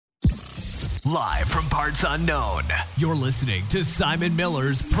Live from parts unknown, you're listening to Simon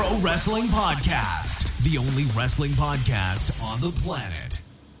Miller's Pro Wrestling Podcast, the only wrestling podcast on the planet,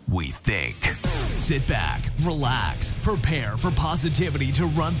 we think. Sit back, relax, prepare for positivity to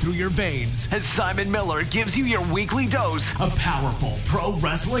run through your veins as Simon Miller gives you your weekly dose of powerful pro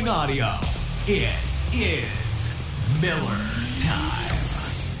wrestling audio. It is Miller Time.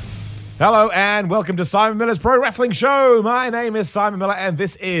 Hello and welcome to Simon Miller's Pro Wrestling Show. My name is Simon Miller and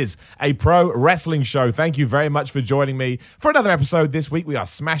this is a pro wrestling show. Thank you very much for joining me for another episode this week. We are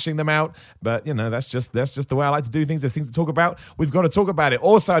smashing them out, but you know, that's just the way I like to do things. There's things to talk about. We've got to talk about it.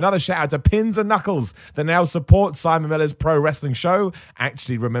 Also, another shout out to Pins and Knuckles that now support Simon Miller's Pro Wrestling Show.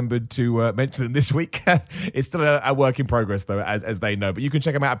 Actually remembered to mention them this week. It's still a work in progress though, as they know, but you can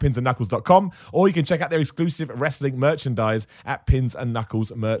check them out at pinsanduckles.com or you can check out their exclusive wrestling merchandise at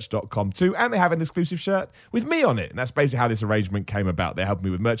pinsandknucklesmerch.com. too, and they have an exclusive shirt with me on it, and that's basically how this arrangement came about. They're helping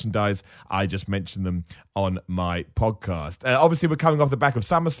me with merchandise. I just mentioned them on my podcast. Obviously, we're coming off the back of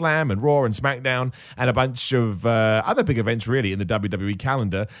SummerSlam and Raw and SmackDown and a bunch of other big events really in the WWE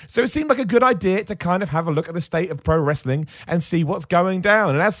calendar, so it seemed like a good idea to kind of have a look at the state of pro wrestling and see what's going down.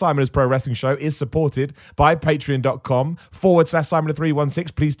 And as Simon's Pro Wrestling Show is supported by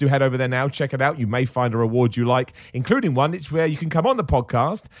patreon.com/Simon316, please do head over there now, check it out. You may find a reward you like, including one it's where you can come on the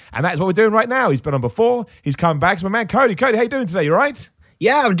podcast, and that is what we're doing right now. He's been on before. He's come back. It's my man, Cody. Cody, how you doing today? You all right?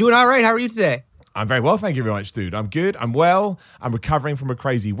 Yeah, I'm doing all right. How are you today? I'm very well, thank you very much, dude. I'm good. I'm well. I'm recovering from a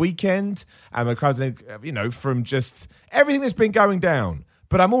crazy weekend. I'm recovering, from just everything that's been going down.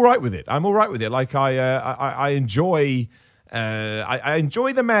 But I'm all right with it. Like I enjoy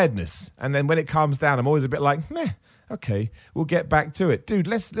the madness, and then when it calms down, I'm always a bit like, meh. Okay, we'll get back to it, dude.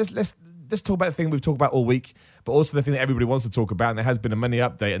 Let's talk about the thing we've talked about all week, but also the thing that everybody wants to talk about, and there has been a mini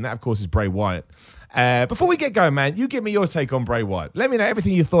update, and that, of course, is Bray Wyatt. Before we get going, man, you give me your take on Bray Wyatt. Let me know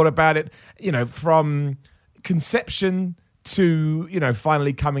everything you thought about it, from conception to,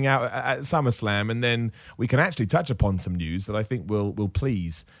 finally coming out at SummerSlam, and then we can actually touch upon some news that I think will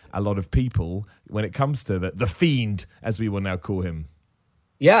please a lot of people when it comes to the Fiend, as we will now call him.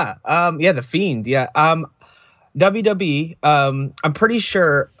 Yeah, the Fiend, yeah. WWE, I'm pretty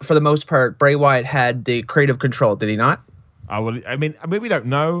sure for the most part, Bray Wyatt had the creative control. Did he not? I mean, we don't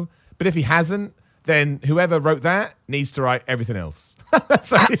know, but if he hasn't, then whoever wrote that needs to write everything else.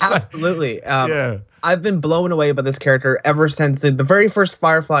 Absolutely. Yeah. I've been blown away by this character ever since the very first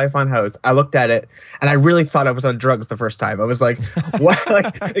Firefly Funhouse. I looked at it and I really thought I was on drugs the first time. I was like, what?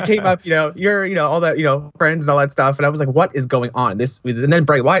 Like, it came up, you're, all that, friends and all that stuff. And I was like, what is going on? And then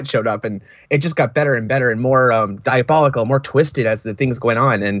Bray Wyatt showed up and it just got better and better and more diabolical, more twisted as the things going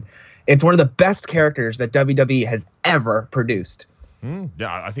on. And it's one of the best characters that WWE has ever produced.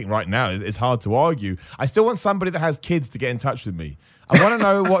 Yeah, I think right now it's hard to argue. I still want somebody that has kids to get in touch with me. I want to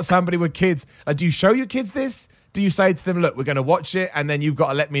know what somebody with kids, do you show your kids this? Do you say to them, look, we're going to watch it, and then you've got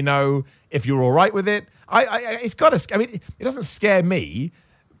to let me know if you're all right with it? It doesn't scare me,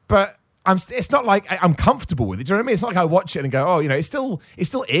 but it's not like I'm comfortable with it. Do you know what I mean? It's not like I watch it and go, it's still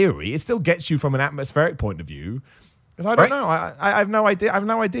eerie. It still gets you from an atmospheric point of view. Because I don't know. I have no idea.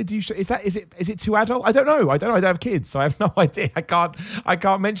 Do you? Is it too adult? I don't know. I don't have kids, so I have no idea. I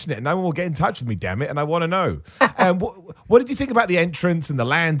can't mention it. No one will get in touch with me. Damn it! And I want to know. What did you think about the entrance and the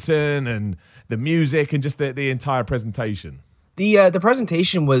lantern and the music and just the entire presentation? The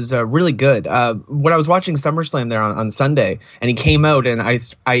presentation was really good. When I was watching SummerSlam there on Sunday, and he came out, and I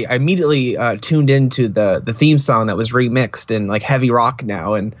immediately tuned into the theme song that was remixed in like heavy rock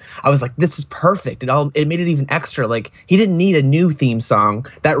now, and I was like, this is perfect. It made it even extra. Like, he didn't need a new theme song.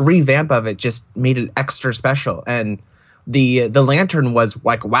 That revamp of it just made it extra special. And the lantern was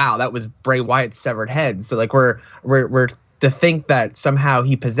like, wow, that was Bray Wyatt's severed head. So like we're to think that somehow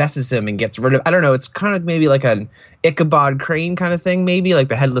he possesses him and gets rid of, I don't know, it's kind of maybe like an Ichabod Crane kind of thing, maybe like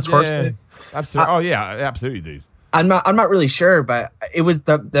the Headless Horseman. Absolutely. Absolutely, dude. I'm not really sure, but it was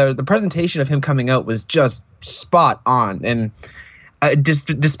the presentation of him coming out was just spot on. And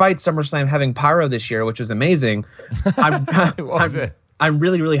despite SummerSlam having pyro this year, which was amazing, I'm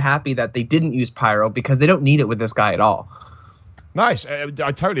really, really happy that they didn't use pyro because they don't need it with this guy at all. Nice.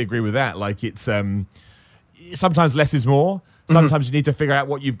 I totally agree with that. Like, it's sometimes less is more. Sometimes you need to figure out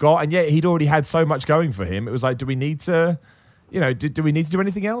what you've got, and yet he'd already had so much going for him. It was like, do we need to, do we need to do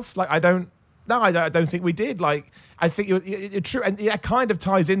anything else? Like, I don't think we did. Like, I think you're true, and that kind of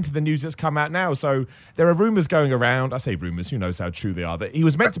ties into the news that's come out now. So there are rumors going around. I say rumors, who knows how true they are? That he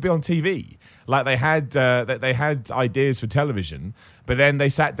was meant to be on TV, like they had ideas for television, but then they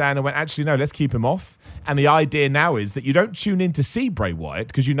sat down and went, actually, no, let's keep him off. And the idea now is that you don't tune in to see Bray Wyatt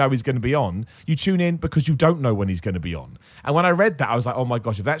because you know he's going to be on. You tune in because you don't know when he's going to be on. And when I read that, I was like, oh my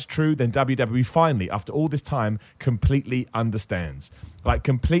gosh, if that's true, then WWE finally, after all this time, completely understands. Like,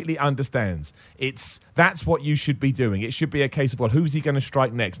 completely understands. That's what you should be doing. It should be a case of, well, who's he going to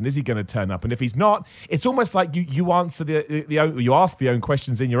strike next? And is he going to turn up? And if he's not, it's almost like you answer you ask the own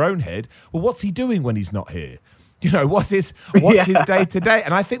questions in your own head. Well, what's he doing when he's not here? You know, what's his day to day?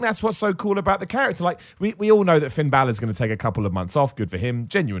 And I think that's what's so cool about the character. Like, we all know that Finn Balor's going to take a couple of months off. Good for him.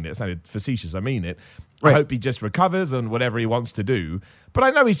 Genuinely, it sounded facetious. I mean it. Right. I hope he just recovers and whatever he wants to do. But I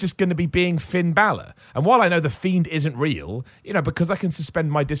know he's just going to be being Finn Balor. And while I know the Fiend isn't real, you know, because I can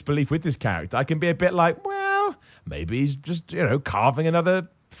suspend my disbelief with this character, I can be a bit like, well, maybe he's just, you know, carving another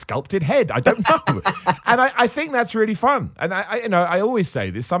sculpted head. I don't know. And I think that's really fun. And I always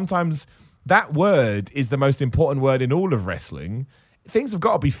say this, sometimes that word is the most important word in all of wrestling. Things have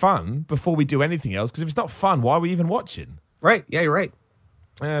got to be fun before we do anything else, because if it's not fun, why are we even watching? Right. Yeah, you're right.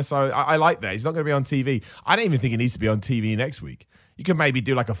 So I like that. He's not going to be on TV. I don't even think he needs to be on TV next week. You could maybe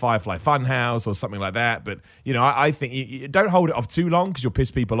do like a Firefly Funhouse or something like that. But, you know, I think you don't hold it off too long because you'll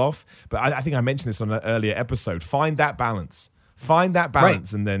piss people off. But I think I mentioned this on an earlier episode. Find that balance.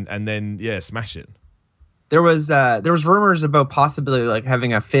 Right. and then smash it. There was rumors about possibly like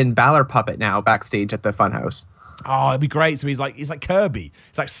having a Finn Balor puppet now backstage at the Funhouse. Oh, it'd be great. So he's like Kirby.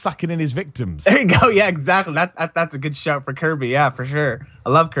 He's like sucking in his victims. There you go. Yeah, exactly. That's a good shout for Kirby. Yeah, for sure.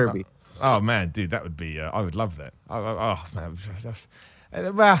 I love Kirby. Oh man, dude, that would be. I would love that. Oh man.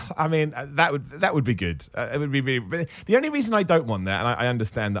 Well, I mean, that would be good. It would be really. The only reason I don't want that, and I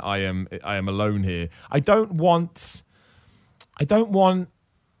understand that I am alone here. I don't want the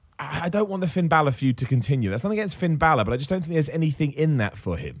Finn Balor feud to continue. That's nothing against Finn Balor, but I just don't think there's anything in that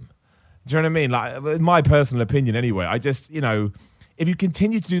for him. Do you know what I mean? Like, in my personal opinion anyway, I just, you know, if you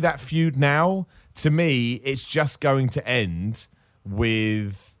continue to do that feud now, to me, it's just going to end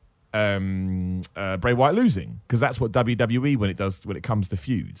with Bray Wyatt losing, because that's what WWE when it comes to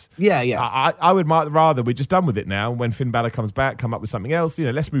feuds. Yeah. I would rather we're just done with it now. When Finn Balor comes back, come up with something else. You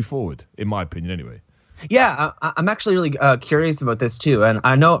know, let's move forward, in my opinion anyway. Yeah, I'm actually really curious about this too, and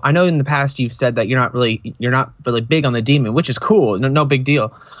I know in the past you've said that you're not really big on the Demon, which is cool, no big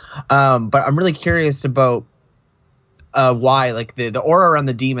deal. But I'm really curious about why, like the aura around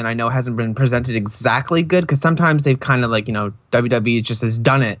the Demon, I know hasn't been presented exactly good, because sometimes they've kind of like, you know, WWE just has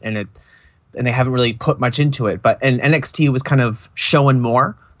done it and they haven't really put much into it. But and NXT was kind of showing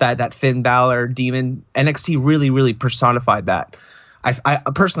more that Finn Balor Demon. NXT really personified that. I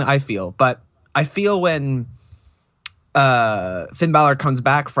personally feel, but I feel when Finn Balor comes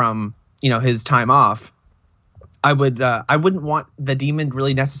back from, you know, his time off, I wouldn't want the Demon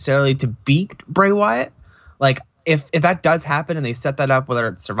really necessarily to beat Bray Wyatt. Like if that does happen and they set that up, whether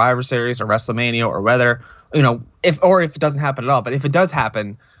it's Survivor Series or WrestleMania or whether, you know, if it doesn't happen at all, but if it does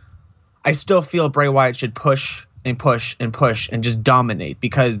happen, I still feel Bray Wyatt should push and just dominate,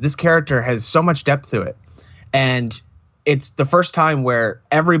 because this character has so much depth to it, and it's the first time where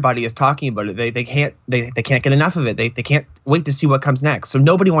everybody is talking about it. They can't get enough of it. They can't wait to see what comes next. So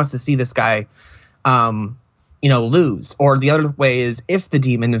nobody wants to see this guy, you know, lose. Or the other way is, if the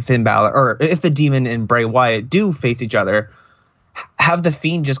Demon and Finn Balor, or if the Demon and Bray Wyatt do face each other, have the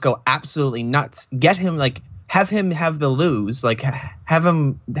Fiend just go absolutely nuts. Get him, like, have him have the lose, like have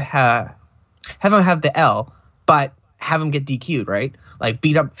him have the L, but have him get DQ'd, right? Like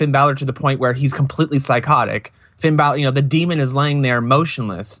beat up Finn Balor to the point where he's completely psychotic. Finn Balor, you know, the Demon is laying there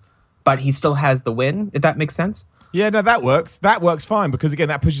motionless, but he still has the win, if that makes sense. Yeah, no, that works. That works fine, because, again,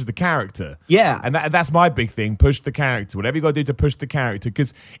 that pushes the character. Yeah. And that's my big thing, push the character. Whatever you got to do to push the character.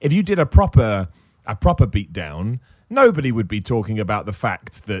 Because if you did a proper beatdown, nobody would be talking about the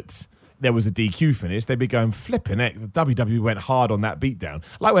fact that there was a DQ finish. They'd be going, flipping it. The WWE went hard on that beatdown.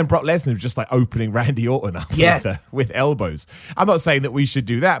 Like when Brock Lesnar was just like opening Randy Orton up with elbows. I'm not saying that we should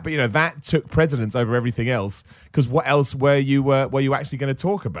do that, but, you know, that took precedence over everything else, because what else were you actually going to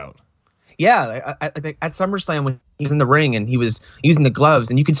talk about? Yeah, at SummerSlam when he was in the ring and he was using the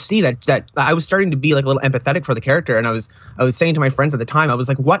gloves, and you could see that I was starting to be like a little empathetic for the character, and I was saying to my friends at the time, I was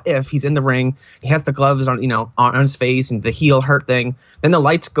like, what if he's in the ring, he has the gloves on, you know, on his face and the heel hurt thing, then the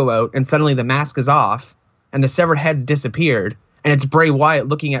lights go out and suddenly the mask is off and the severed head's disappeared, and it's Bray Wyatt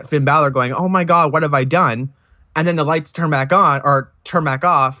looking at Finn Balor going, oh my God, what have I done? And then the lights turn back on or turn back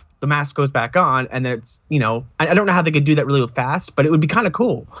off, the mask goes back on, and then it's, you know, I don't know how they could do that really fast, but it would be kind of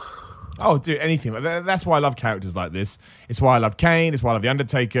cool. Oh, dude, anything. That's why I love characters like this. It's why I love Kane. It's why I love The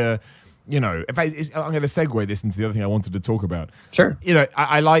Undertaker. You know, I'm going to segue this into the other thing I wanted to talk about. Sure. You know,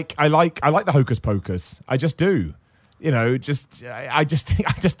 I like the hocus pocus. I just do. You know, I just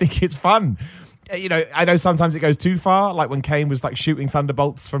think it's fun. You know, I know sometimes it goes too far. Like when Kane was like shooting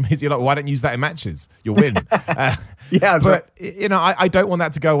thunderbolts from his, you're like, why don't you use that in matches? You'll win. Yeah, but you know, I don't want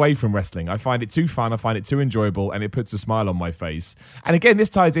that to go away from wrestling. I find it too fun. I find it too enjoyable, and it puts a smile on my face. And again, this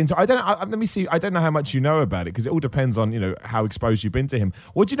ties into let me see. I don't know how much you know about it because it all depends on how exposed you've been to him.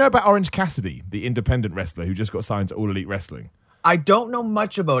 What do you know about Orange Cassidy, the independent wrestler who just got signed to All Elite Wrestling? I don't know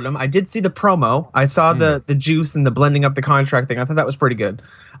much about him. I did see the promo. I saw the juice and the blending up the contract thing. I thought that was pretty good.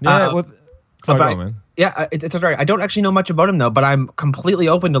 Yeah. Sorry, go on, man. Yeah, it's all right. I don't actually know much about him though, but I'm completely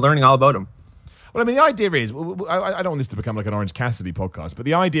open to learning all about him. Well, I mean, the idea is, I don't want this to become like an Orange Cassidy podcast, but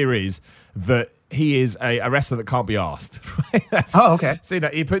the idea is that he is a wrestler that can't be asked. Right? Oh, okay. So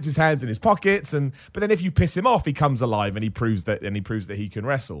he puts his hands in his pockets, but then if you piss him off, he comes alive and he proves that he can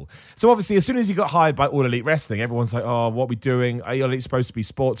wrestle. So obviously, as soon as he got hired by All Elite Wrestling, everyone's like, "Oh, what are we doing? All Elite's supposed to be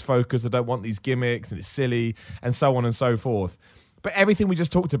sports focused. I don't want these gimmicks, and it's silly, and so on and so forth." But everything we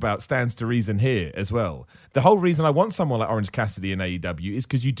just talked about stands to reason here as well. The whole reason I want someone like Orange Cassidy in AEW is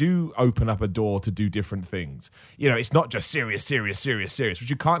because you do open up a door to do different things. You know, it's not just serious, which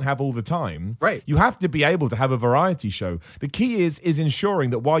you can't have all the time. Right. You have to be able to have a variety show. The key is ensuring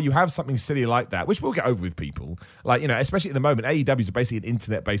that while you have something silly like that, which we'll get over with people, like, especially at the moment, AEW is basically an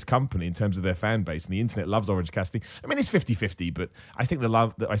internet-based company in terms of their fan base, and the internet loves Orange Cassidy. I mean, it's 50-50, but I think the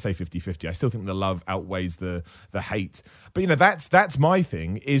love, I say 50-50, I still think the love outweighs the hate. But, that's my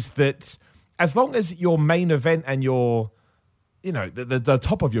thing, is that as long as your main event and your, the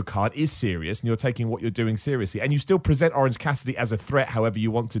top of your card is serious and you're taking what you're doing seriously and you still present Orange Cassidy as a threat however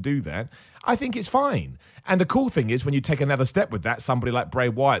you want to do that, I think it's fine. And the cool thing is when you take another step with that, somebody like Bray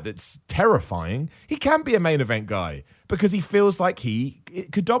Wyatt that's terrifying, he can be a main event guy because he feels like he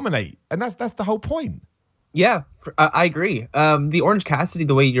could dominate. And that's the whole point. Yeah, I agree. The Orange Cassidy,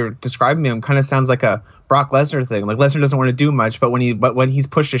 the way you're describing him, kind of sounds like a Brock Lesnar thing. Like Lesnar doesn't want to do much, but when he's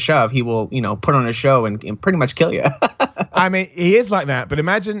pushed to shove, he will, put on a show and pretty much kill you. I mean, he is like that. But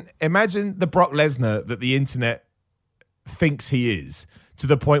imagine the Brock Lesnar that the internet thinks he is, to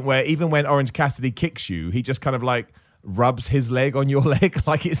the point where even when Orange Cassidy kicks you, he just kind of like rubs his leg on your leg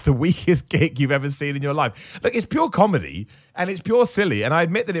like it's the weakest kick you've ever seen in your life. Look, it's pure comedy and it's pure silly, and I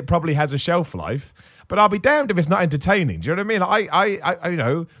admit that it probably has a shelf life. But I'll be damned if it's not entertaining. Do you know what I mean?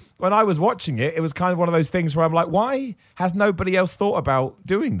 I when I was watching it, it was kind of one of those things where I'm like, why has nobody else thought about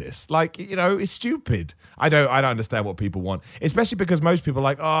doing this? Like, it's stupid. I don't understand what people want, especially because most people are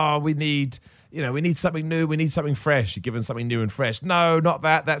like, oh, we need something new, we need something fresh. You're given something new and fresh. No, not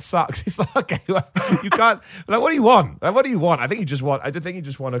that. That sucks. It's like, okay, well, you can't. Like, what do you want? Like, what do you want? I don't think you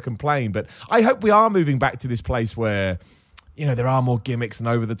just want to complain. But I hope we are moving back to this place where, there are more gimmicks and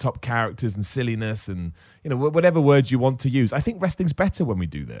over-the-top characters and silliness and, whatever words you want to use. I think wrestling's better when we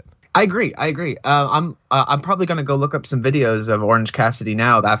do that. I agree. I'm probably going to go look up some videos of Orange Cassidy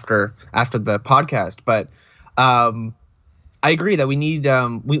now after the podcast. But I agree that we need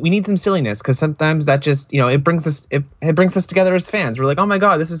some silliness, because sometimes that just it brings us together as fans. We're like, oh my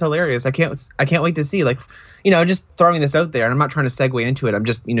god, this is hilarious! I can't wait to see, like, just throwing this out there. And I'm not trying to segue into it. I'm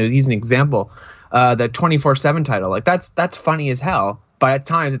just using an example. The 24/7 title, like that's funny as hell, but at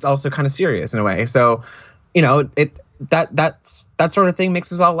times it's also kind of serious in a way. So that sort of thing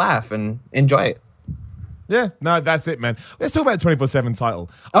makes us all laugh and enjoy it. Yeah, no, that's it, man. Let's talk about the 24/7 title.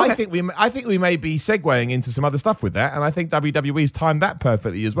 Okay. I think we may be segueing into some other stuff with that, and I think WWE's timed that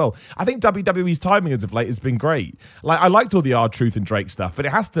perfectly as well. I think WWE's timing as of late has been great. Like, I liked all the R-Truth and Drake stuff, but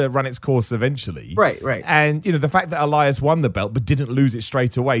it has to run its course eventually. Right. And, the fact that Elias won the belt but didn't lose it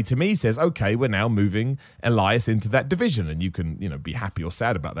straight away, to me says, okay, we're now moving Elias into that division, and you can, be happy or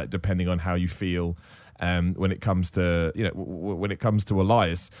sad about that depending on how you feel. When it comes to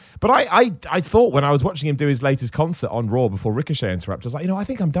Elias. But I thought when I was watching him do his latest concert on Raw before Ricochet interrupted, I was like, I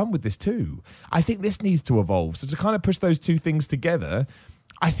think I'm done with this too. I think this needs to evolve. So to kind of push those two things together,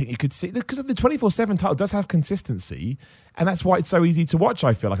 I think you could see, because the 24/7 title does have consistency, and that's why it's so easy to watch.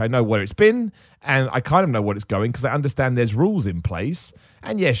 I feel like I know where it's been, and I kind of know what it's going because I understand there's rules in place.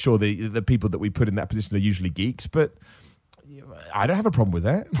 And yeah, sure, the people that we put in that position are usually geeks, but I don't have a problem with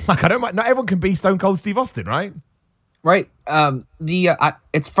that. Like, not everyone can be Stone Cold Steve Austin, right? Right.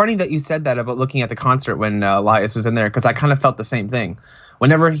 It's funny that you said that about looking at the concert when Elias was in there, because I kind of felt the same thing.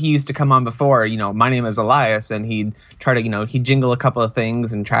 Whenever he used to come on before, my name is Elias, and he'd try to, he'd jingle a couple of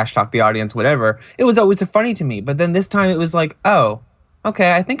things and trash talk the audience, whatever. It was always funny to me. But then this time it was like, oh,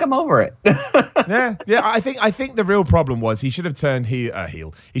 okay, I think I'm over it. Yeah. I think the real problem was he should have turned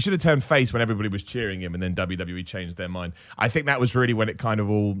heel. He should have turned face when everybody was cheering him, and then WWE changed their mind. I think that was really when it kind of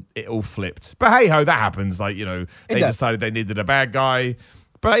all flipped. But hey ho, that happens. Like, you know, they decided they needed a bad guy.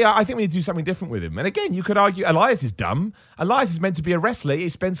 But yeah, I think we need to do something different with him. And again, you could argue Elias is dumb. Elias is meant to be a wrestler. He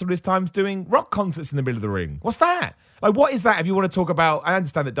spends some of his time doing rock concerts in the middle of the ring. What's that? Like, what is that? If you want to talk about, I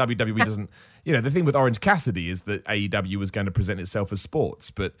understand that WWE doesn't, you know, the thing with Orange Cassidy is that AEW was going to present itself as sports,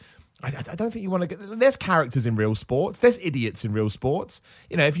 but I don't think you want to get... There's characters in real sports. There's idiots in real sports.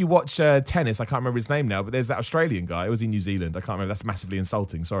 You know, if you watch tennis, I can't remember his name now, but there's that Australian guy. It was in New Zealand. I can't remember. That's massively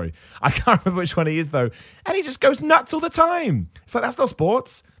insulting. Sorry. I can't remember which one he is, though. And he just goes nuts all the time. It's like, that's not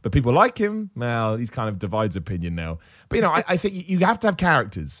sports. But people like him. Well, he's kind of divides opinion now. But, you know, I think you have to have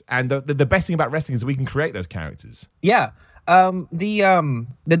characters. And the best thing about wrestling is that we can create those characters. Yeah. The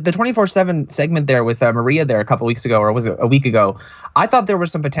 24/7 segment there with Maria there a couple weeks ago, or was it a week ago? I thought there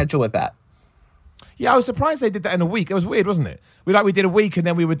was some potential with that. Yeah, I was surprised they did that in a week. It was weird, wasn't it? We did a week and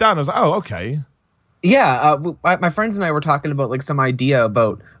then we were done. I was like, oh, okay. Yeah, my friends and I were talking about like some idea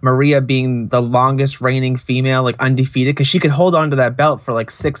about Maria being the longest reigning female, like undefeated, because she could hold on to that belt for like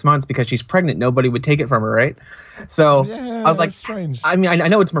 6 months because she's pregnant. Nobody would take it from her, right? So yeah, I was like, strange. I mean, I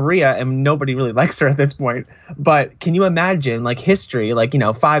know it's Maria and nobody really likes her at this point, but can you imagine like history, like, you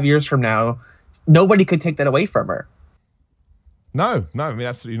know, 5 years from now, nobody could take that away from her. No, I mean,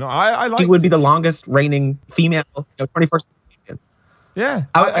 absolutely not. I like. She would be the longest reigning female, 21st. Yeah.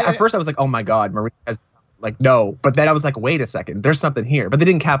 At first I was like, oh my God, Maria has, like, no. But then I was like, wait a second, there's something here. But they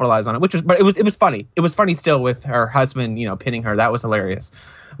didn't capitalize on it, but it was funny. It was funny still with her husband, you know, pinning her. That was hilarious.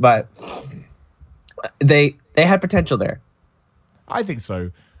 But they had potential there. I think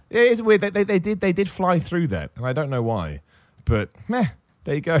so. It's weird. They did fly through that, and I don't know why. But meh.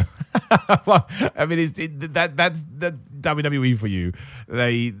 There you go. Well, I mean, that's WWE for you.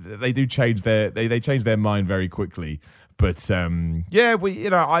 They do change they change their mind very quickly. But yeah,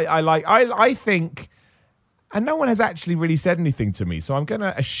 I think, and no one has actually really said anything to me, so I'm going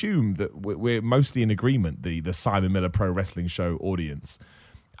to assume that we're mostly in agreement. The Simon Miller Pro Wrestling Show audience,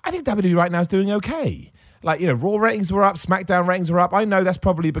 I think WWE right now is doing okay. Like, you know, Raw ratings were up, SmackDown ratings were up. I know that's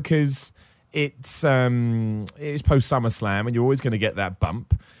probably because it's post SummerSlam, and you're always going to get that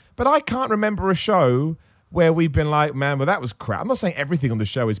bump. But I can't remember a show where we've been like, man, well, that was crap. I'm not saying everything on the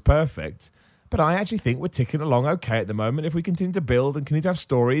show is perfect, but I actually think we're ticking along okay at the moment. If we continue to build and continue to have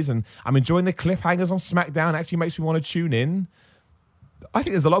stories, and I'm enjoying the cliffhangers on SmackDown, it actually makes me want to tune in. I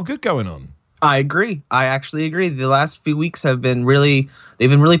think there's a lot of good going on. I agree. I actually agree. The last few weeks they've been really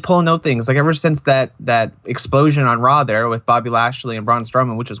pulling out things. Like ever since that explosion on Raw there with Bobby Lashley and Braun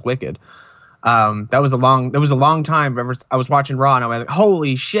Strowman, which was wicked. That was a long time. I was watching Raw and I was like,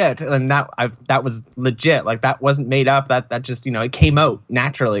 holy shit. And that was legit. Like, that wasn't made up. That just, you know, it came out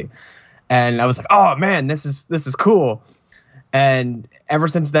naturally. And I was like, oh man, this is cool. And ever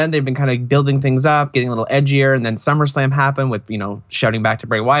since then, they've been kind of building things up, getting a little edgier. And then SummerSlam happened with, you know, shouting back to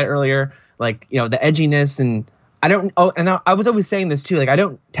Bray Wyatt earlier, like, you know, the edginess. And I was always saying this too, like, I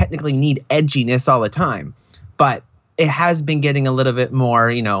don't technically need edginess all the time, but it has been getting a little bit more,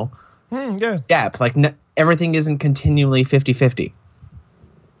 you know, depth. Like, everything isn't continually 50-50.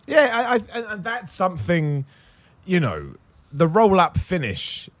 Yeah, and that's something, you know, the roll-up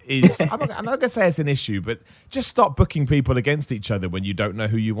finish is, I'm not going to say it's an issue, but just stop booking people against each other when you don't know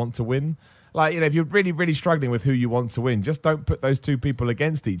who you want to win. Like, you know, if you're really, really struggling with who you want to win, just don't put those two people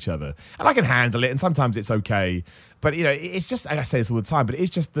against each other. And I can handle it, and sometimes it's okay. But, you know, it's just, I say this all the time, but it's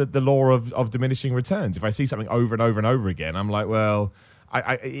just the law of diminishing returns. If I see something over and over and over again, I'm like, well,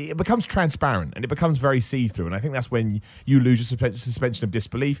 it becomes transparent and it becomes very see-through. And I think that's when you lose your suspension of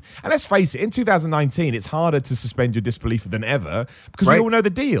disbelief. And let's face it, in 2019, it's harder to suspend your disbelief than ever because we all know the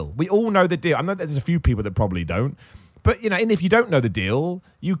deal. We all know the deal. I know that there's a few people that probably don't. But, you know, and if you don't know the deal,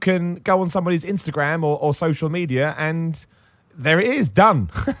 you can go on somebody's Instagram or social media and there it is, done.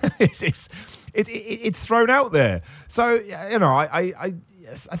 It's thrown out there. So, you know, I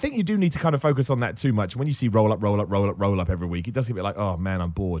think you do need to kind of focus on that too much. When you see roll up every week, it does get a bit like, oh man,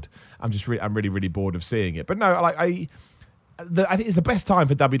 I'm bored. I'm really, really bored of seeing it. But no, like I think it's the best time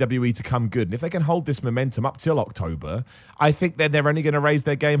for WWE to come good. And if they can hold this momentum up till October, I think then they're only going to raise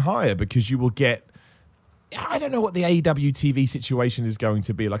their game higher because you will get, I don't know what the AEW TV situation is going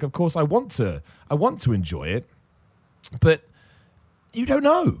to be like. Of course, I want to enjoy it, but you don't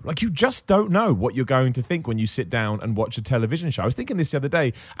know. Like, you just don't know what you're going to think when you sit down and watch a television show. I was thinking this the other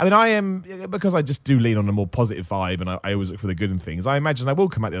day. I mean, because I just do lean on a more positive vibe and I always look for the good in things, I imagine I will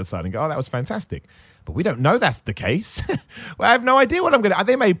come out the other side and go, oh, that was fantastic. But we don't know that's the case. Well, I have no idea what I'm going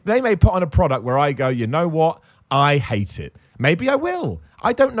to... They may put on a product where I go, you know what? I hate it. Maybe I will.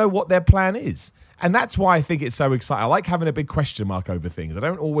 I don't know what their plan is. And that's why I think it's so exciting. I like having a big question mark over things. I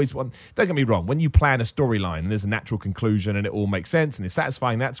don't always want... Don't get me wrong. When you plan a storyline and there's a natural conclusion and it all makes sense and it's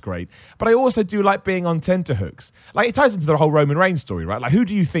satisfying, that's great. But I also do like being on tenterhooks. Like, it ties into the whole Roman Reigns story, right? Like, who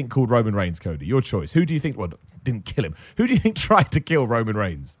do you think called Roman Reigns, Cody? Your choice. Who do you think... Well, didn't kill him. Who do you think tried to kill Roman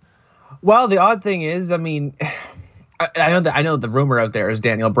Reigns? Well, the odd thing is, I mean... I know the rumor out there is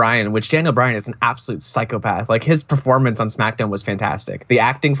Daniel Bryan, which Daniel Bryan is an absolute psychopath. Like, his performance on SmackDown was fantastic. The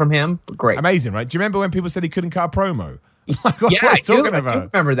acting from him, great. Amazing, right? Do you remember when people said he couldn't cut a promo? Like, what yeah, are you talking about? I do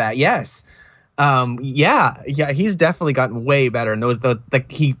remember that, yes. Yeah, he's definitely gotten way better. And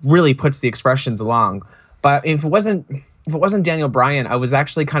he really puts the expressions along. But if it wasn't Daniel Bryan, I was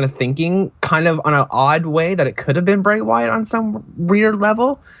actually kind of thinking kind of on an odd way that it could have been Bray Wyatt on some weird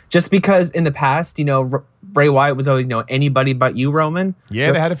level. Just because in the past, Bray Wyatt was always, anybody but you, Roman.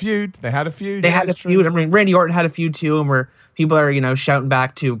 Yeah, they had a feud. They had a feud. I mean, Randy Orton had a feud too, and where people are, shouting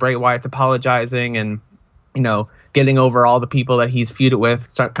back to Bray Wyatt's apologizing and, getting over all the people that he's feuded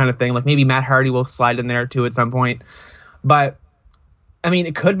with, kind of thing. Like, maybe Matt Hardy will slide in there too at some point. But I mean,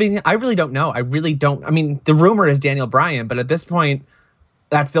 it could be. I really don't know. I mean, the rumor is Daniel Bryan, but at this point,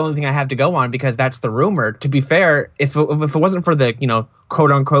 that's the only thing I have to go on because that's the rumor. To be fair, if it wasn't for the,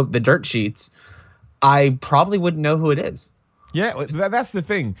 quote unquote, the dirt sheets, I probably wouldn't know who it is. Yeah, that's the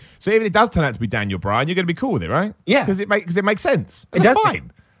thing. So if it does turn out to be Daniel Bryan, you're going to be cool with it, right? Yeah. Because it makes sense. And that's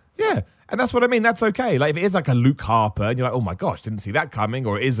fine. Yeah. And that's what I mean. That's okay. Like, if it is like a Luke Harper and you're like, oh my gosh, didn't see that coming.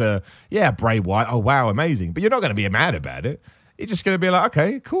 Or it is Bray Wyatt. Oh, wow, amazing. But you're not going to be mad about it. You're just going to be like,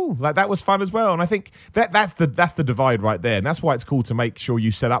 okay, cool. Like, that was fun as well. And I think that's the divide right there. And that's why it's cool to make sure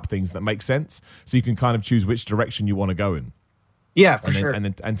you set up things that make sense so you can kind of choose which direction you want to go in. Yeah, for sure.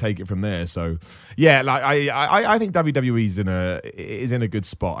 And take it from there. So, yeah, like I think WWE's is in a good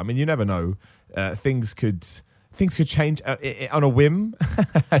spot. I mean, you never know. Things could change on a whim,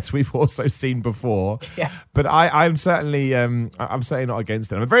 as we've also seen before. Yeah. But I'm certainly not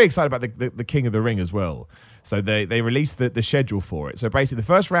against it. I'm very excited about the King of the Ring as well. So they released the schedule for it. So basically, the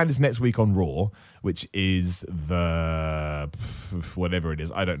first round is next week on Raw, which is the whatever it is,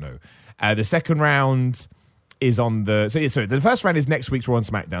 I don't know. The second round is on the first round is next week's Raw on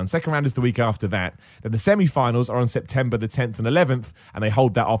SmackDown. Second round is the week after that. Then the semi-finals are on September the 10th and 11th, and they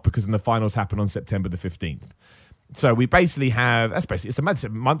hold that off because then the finals happen on September the 15th. So we basically have, it's a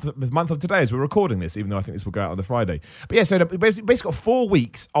month of today as we're recording this, even though I think this will go out on the Friday. But yeah, so we basically got 4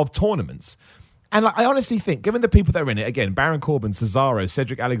 weeks of tournaments. And I honestly think, given the people that are in it, again, Baron Corbin, Cesaro,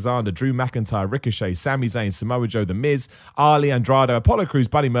 Cedric Alexander, Drew McIntyre, Ricochet, Sami Zayn, Samoa Joe, The Miz, Ali, Andrade, Apollo Crews,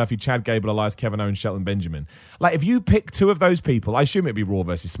 Buddy Murphy, Chad Gable, Elias, Kevin Owens, Shelton Benjamin. Like, if you pick 2 of those people, I assume it'd be Raw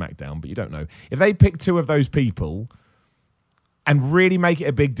versus SmackDown, but you don't know. If they pick 2 of those people and really make it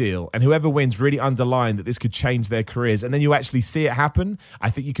a big deal, and whoever wins really underline that this could change their careers, and then you actually see it happen,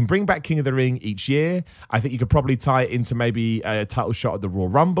 I think you can bring back King of the Ring each year. I think you could probably tie it into maybe a title shot at the Royal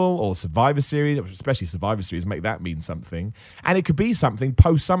Rumble or Survivor Series, especially Survivor Series, make that mean something. And it could be something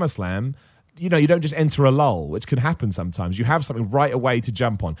post-SummerSlam. You don't just enter a lull, which can happen sometimes. You have something right away to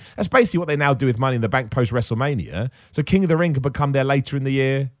jump on. That's basically what they now do with Money in the Bank post-WrestleMania. So King of the Ring could become their later in the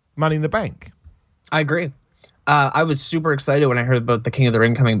year Money in the Bank. I agree. I was super excited when I heard about the King of the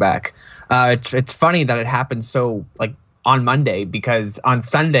Ring coming back. It's funny that it happened so on Monday because on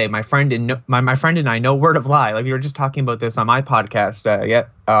Sunday my friend and I, no word of lie, like we were just talking about this on my podcast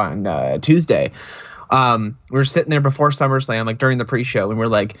on Tuesday. We were sitting there before SummerSlam, like during the pre-show, and we're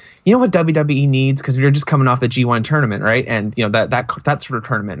like, you know what WWE needs? Because we were just coming off the G1 tournament, right? And that sort of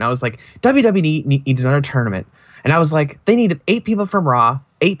tournament. And I was like, WWE needs another tournament. And I was like, they needed 8 people from Raw,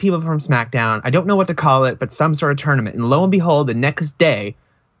 8 people from SmackDown. I don't know what to call it, but some sort of tournament. And lo and behold, the next day,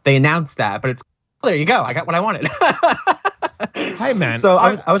 they announced that. But it's there you go. I got what I wanted. Hey man, so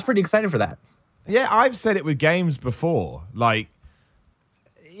I was pretty excited for that. Yeah, I've said it with games before, like.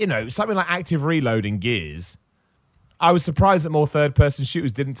 Something like Active Reload in Gears, I was surprised that more third-person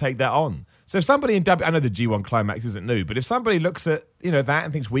shooters didn't take that on. So if somebody in I know the G1 Climax isn't new, but if somebody looks at that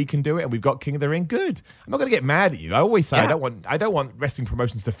and thinks we can do it and we've got King of the Ring, good. I'm not going to get mad at you. I always say I don't want wrestling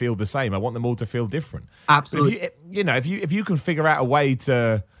promotions to feel the same. I want them all to feel different. Absolutely. If you can figure out a way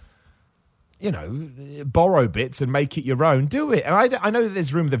to borrow bits and make it your own, do it. And I know that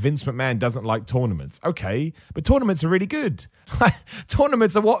there's room that Vince McMahon doesn't like tournaments. Okay, but tournaments are really good.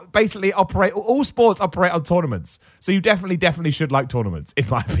 Tournaments are what basically operate, all sports operate on tournaments. So you definitely should like tournaments, in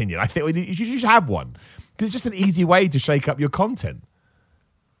my opinion. I think you should have one because it's just an easy way to shake up your content.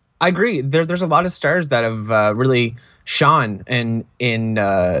 I agree. There's a lot of stars that have really shone in King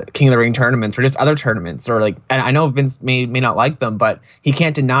of the Ring tournaments or just other tournaments, or like. And I know Vince may not like them, but he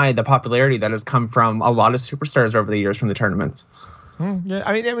can't deny the popularity that has come from a lot of superstars over the years from the tournaments. Yeah,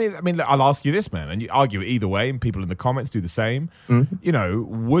 I mean, I'll ask you this, man, and you argue it either way, and people in the comments do the same. Mm-hmm. You know,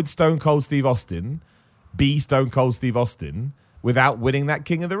 would Stone Cold Steve Austin be Stone Cold Steve Austin without winning that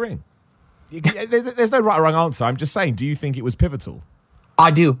King of the Ring? There's no right or wrong answer. I'm just saying, do you think it was pivotal?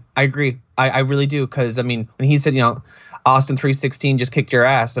 I do. I agree. I really do. Because, I mean, when he said, Austin 316 just kicked your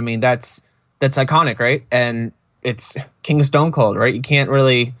ass, I mean, that's iconic, right? And it's King Stone Cold, right? You can't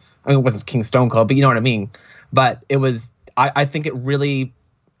really, I mean, it wasn't King Stone Cold, but you know what I mean? But it was, I think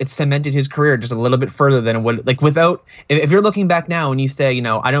it cemented his career just a little bit further than it would, like without, if you're looking back now and you say,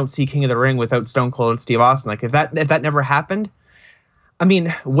 I don't see King of the Ring without Stone Cold and Steve Austin, like if that never happened, I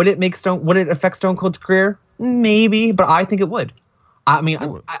mean, would it affect Stone Cold's career? Maybe, but I think it would. I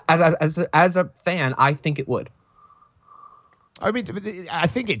mean, as a fan, I think it would. I mean, I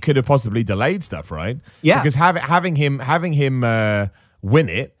think it could have possibly delayed stuff, right? Yeah. Because having him win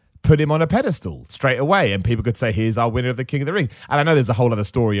it put him on a pedestal straight away, and people could say, "Here's our winner of the King of the Ring." And I know there's a whole other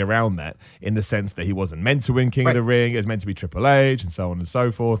story around that, in the sense that he wasn't meant to win King of the Ring; it was meant to be Triple H, and so on and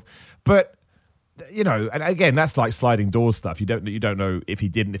so forth. But and again, that's like sliding doors stuff. You don't know if he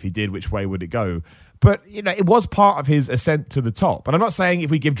did, which way would it go? But it was part of his ascent to the top. And I'm not saying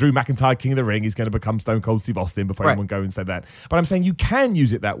if we give Drew McIntyre King of the Ring, he's going to become Stone Cold Steve Austin before anyone go and say that. But I'm saying you can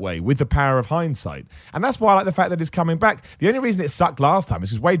use it that way with the power of hindsight. And that's why I like the fact that it's coming back. The only reason it sucked last time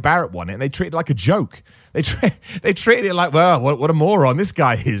is because Wade Barrett won it and they treated it like a joke. They treated it like, well, what a moron this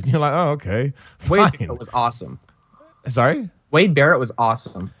guy is. And you're like, oh, okay, fine. Wade Barrett was awesome. Sorry? Wade Barrett was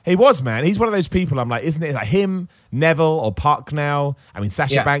awesome. He was, man. He's one of those people. I'm like, isn't it like him, Neville, or Puck now? I mean,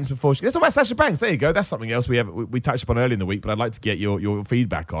 Sasha Banks before. Let's talk about Sasha Banks. There you go. That's something else we touched upon early in the week, but I'd like to get your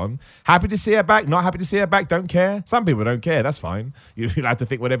feedback on. Happy to see her back. Not happy to see her back. Don't care. Some people don't care. That's fine. You'll have to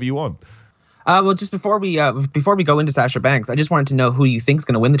think whatever you want. Well, just before we go into Sasha Banks, I just wanted to know who you think's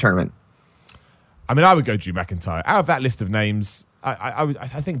going to win the tournament. I mean, I would go Drew McIntyre. Out of that list of names,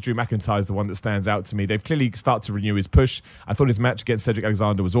 I think Drew McIntyre is the one that stands out to me. They've clearly started to renew his push. I thought his match against Cedric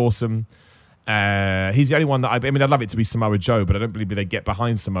Alexander was awesome. He's the only one that I'd love it to be Samoa Joe, but I don't believe they get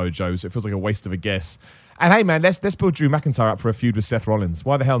behind Samoa Joe, so it feels like a waste of a guess. And hey, man, let's build Drew McIntyre up for a feud with Seth Rollins.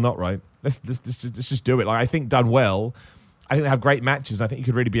 Why the hell not, right? Let's just do it. Like, I think done well, I think they have great matches. And I think you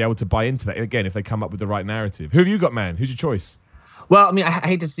could really be able to buy into that again if they come up with the right narrative. Who have you got, man? Who's your choice? Well, I mean, I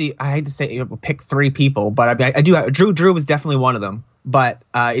hate to say pick three people, but I do. Drew was definitely one of them. But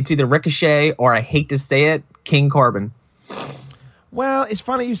it's either Ricochet or, I hate to say it, King Corbin. Well, it's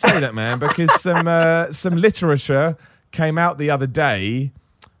funny you say that, man, because some literature came out the other day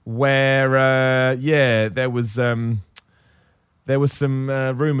where there was some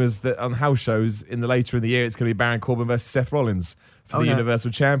rumors that on house shows later in the year it's going to be Baron Corbin versus Seth Rollins for the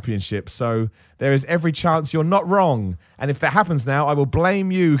Universal Championship. So there is every chance you're not wrong. And if that happens now, I will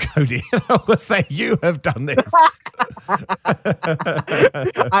blame you, Cody. I will say you have done this.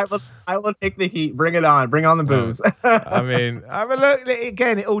 I will take the heat. Bring it on. Bring on the booze. I mean, look,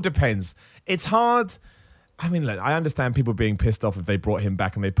 again, it all depends. It's hard. I mean, look, I understand people being pissed off if they brought him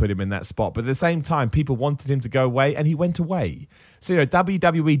back and they put him in that spot. But at the same time, people wanted him to go away and he went away. So,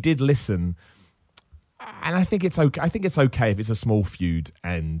 WWE did listen. And I think it's okay. I think it's okay if it's a small feud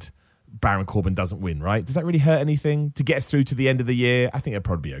and Baron Corbin doesn't win, right? Does that really hurt anything to get us through to the end of the year? I think it'd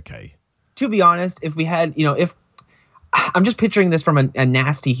probably be okay. To be honest, if we had, if I'm just picturing this from a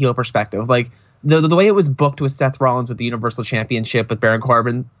nasty heel perspective, like the way it was booked with Seth Rollins with the Universal Championship with Baron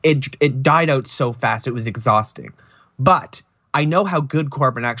Corbin, it died out so fast it was exhausting. But I know how good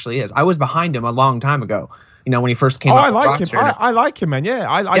Corbin actually is. I was behind him a long time ago. When he first came. I like him. I like him, man. Yeah,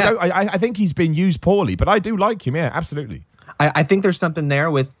 I think he's been used poorly, but I do like him. Yeah, absolutely. I think there's something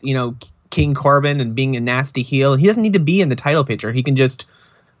there with King Corbin and being a nasty heel. He doesn't need to be in the title picture. He can just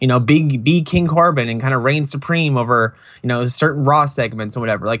be King Corbin and kind of reign supreme over certain Raw segments and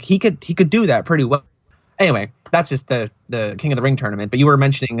whatever. Like he could do that pretty well. Anyway, that's just the King of the Ring tournament. But you were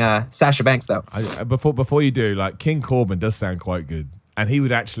mentioning Sasha Banks though. Before you do, like King Corbin does sound quite good. And he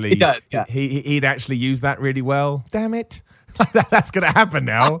would actually, he does, yeah. He'd actually use that really well. Damn it. That's going to happen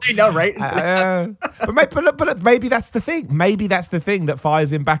now. I know, right? But maybe that's the thing. Maybe that's the thing that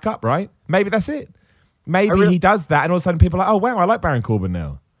fires him back up, right? Maybe that's it. Maybe he does that and all of a sudden people are like, oh, wow, I like Baron Corbin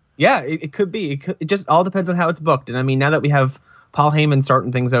now. Yeah, it could be. It just all depends on how it's booked. And I mean, now that we have Paul Heyman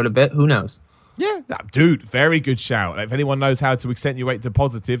sorting things out a bit, who knows? Yeah, dude, very good shout. If anyone knows how to accentuate the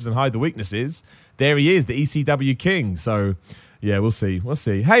positives and hide the weaknesses, there he is, the ECW king. So... Yeah, we'll see. We'll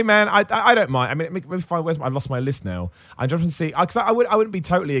see. Hey, man, I don't mind. I mean, maybe fine. I've lost my list now. I'm just trying to see because I wouldn't be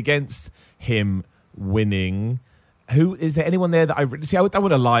totally against him winning. Who is there? Anyone there that I see? I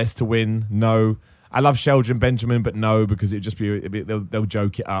would Elias to win. No, I love Shelton Benjamin, but no, because it'd just they'll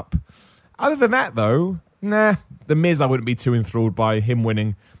joke it up. Other than that, though, nah. The Miz, I wouldn't be too enthralled by him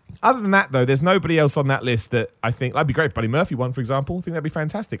winning. Other than that, though, there's nobody else on that list that I think that'd be great. If Buddy Murphy won, for example, I think that'd be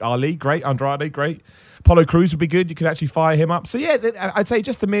fantastic. Ali, great. Andrade, great. Apollo Crews would be good. You could actually fire him up. So yeah, I'd say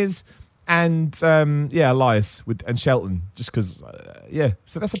just the Miz and Elias and Shelton, just because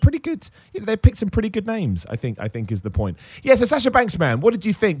So that's a pretty good. They picked some pretty good names. I think is the point. Yeah. So Sasha Banks, man, what did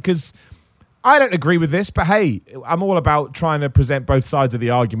you think? Because I don't agree with this, but hey, I'm all about trying to present both sides of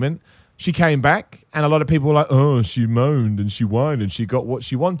the argument. She came back, and a lot of people were like, oh, she moaned and she whined and she got what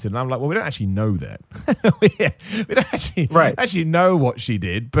she wanted. And I'm like, well, we don't actually know that. we don't actually know what she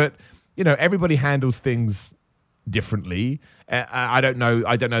did. But, everybody handles things differently. I don't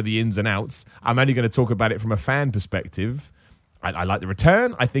know the ins and outs. I'm only going to talk about it from a fan perspective. I like the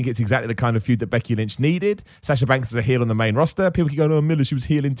return. I think it's exactly the kind of feud that Becky Lynch needed. Sasha Banks is a heel on the main roster. People keep going, oh, Miller, she was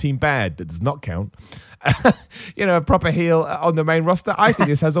healing Team Bad. That does not count. A proper heel on the main roster. I think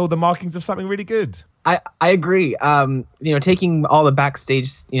this has all the markings of something really good. I agree. Taking all the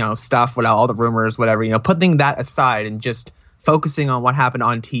backstage, stuff, without all the rumors, whatever, putting that aside and just focusing on what happened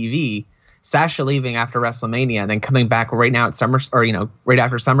on TV. Sasha leaving after WrestleMania and then coming back right now at right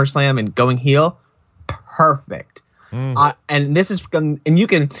after SummerSlam and going heel. Perfect. And this is, and you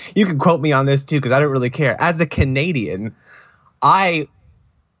can quote me on this too, because I don't really care. As a Canadian,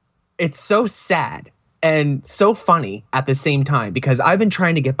 it's so sad and so funny at the same time, because I've been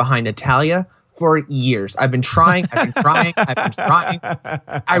trying to get behind Natalya for years. I've been trying. I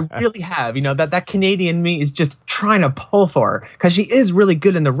really have. That Canadian me is just trying to pull for her because she is really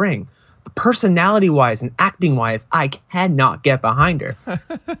good in the ring. Personality-wise and acting-wise, I cannot get behind her.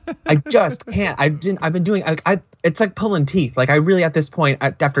 I just can't. I've been doing. It's like pulling teeth. Like I really, at this point,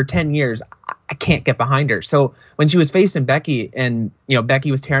 after 10 years, I can't get behind her. So when she was facing Becky, and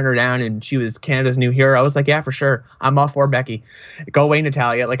Becky was tearing her down, and she was Canada's new hero, I was like, yeah, for sure, I'm all for Becky. Go away,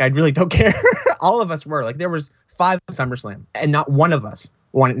 Natalya. Like I really don't care. All of us were like, there was 5 SummerSlam, and not one of us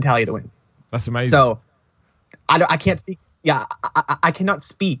wanted Natalya to win. That's amazing. So I can't speak. Yeah, I cannot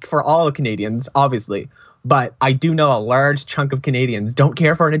speak for all the Canadians, obviously, but I do know a large chunk of Canadians don't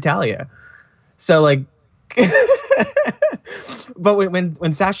care for Natalya. So like, but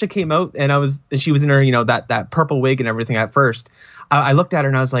when Sasha came out and she was in her, that purple wig and everything at first, I looked at her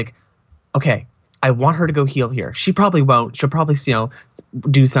and I was like, okay, I want her to go heel here. She probably won't. She'll probably,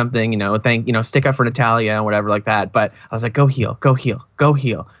 do something, stick up for Natalya and whatever like that. But I was like, go heel, go heel, go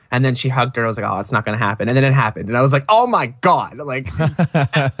heel. And then she hugged her. I was like, oh, it's not going to happen. And then it happened. And I was like, oh my God. Like,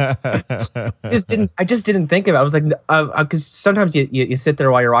 I just didn't think of it. I was like, because sometimes you sit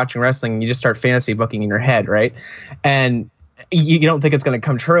there while you're watching wrestling and you just start fantasy booking in your head, right? And you don't think it's going to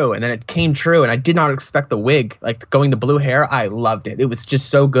come true. And then it came true. And I did not expect the wig, like going the blue hair. I loved it. It was just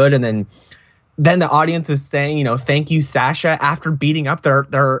so good. And then the audience was saying, thank you, Sasha, after beating up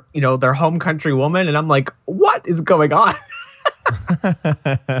their home country woman. And I'm like, what is going on?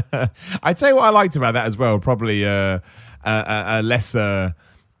 I'd say what I liked about that as well, probably a lesser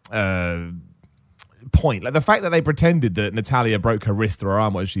point. Like the fact that they pretended that Natalya broke her wrist or her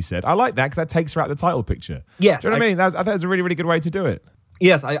arm, what she said. I like that because that takes her out of the title picture. Yes. Do you know what I mean? I thought it was a really, really good way to do it.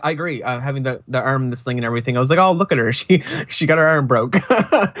 Yes, I agree. Having the arm, the sling and everything. I was like, oh, look at her. She got her arm broke.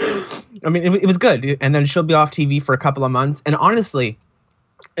 I mean, it was good. And then she'll be off TV for a couple of months. And honestly,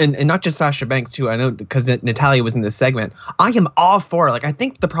 and not just Sasha Banks too, I know, because Natalya was in this segment. I am all for, like, I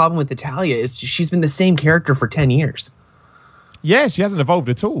think the problem with Natalya is she's been the same character for 10 years. Yeah, she hasn't evolved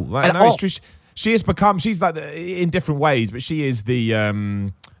at all. Like, at all. She has become, she's like in different ways, but she is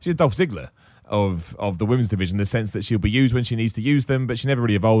she's Dolph Ziggler of the women's division, in the sense that she'll be used when she needs to use them, but she never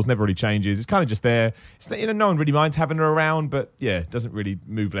really evolves, never really changes. It's kind of just there. It's, no one really minds having her around, but yeah, doesn't really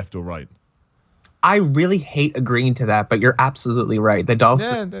move left or right. I really hate agreeing to that, but you're absolutely right. The Dolph,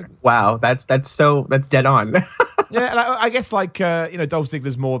 wow, that's dead on. Yeah, and I guess like Dolph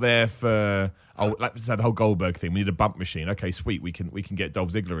Ziggler's more there for like the whole Goldberg thing. We need a bump machine. Okay, sweet, we can get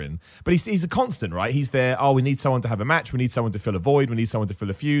Dolph Ziggler in, but he's a constant, right? He's there. Oh, we need someone to have a match. We need someone to fill a void. We need someone to fill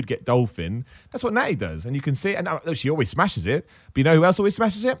a feud. Get Dolph in. That's what Natty does, and you can see it. And she always smashes it. But you know who else always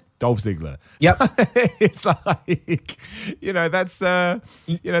smashes it? Dolph Ziggler. Yep. So it's like that's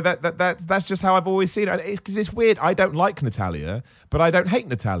just how I've always seen it. It's because it's weird. I don't like Natalya, but I don't hate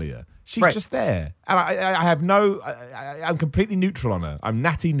Natalya. She's right. Just there. And I have I'm completely neutral on her. I'm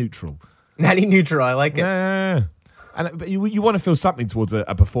natty neutral. Natty neutral, I like it. Yeah. But you want to feel something towards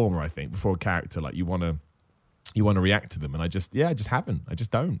a performer, I think, before a character. Like you want to, you want to react to them. And I just haven't. I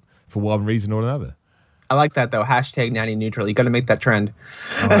just don't, for one reason or another. I like that though. Hashtag Natty Neutral. You got to make that trend.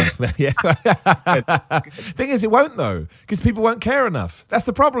 Yeah. Thing is, it won't though, because people won't care enough. That's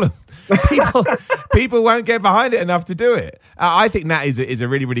the problem. People won't get behind it enough to do it. I think Nat is a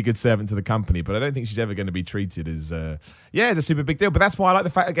really, really good servant to the company, but I don't think she's ever going to be treated as as a super big deal. But that's why I like the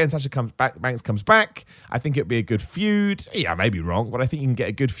fact again Sasha Banks comes back. I think it'd be a good feud. Yeah, I may be wrong, but I think you can get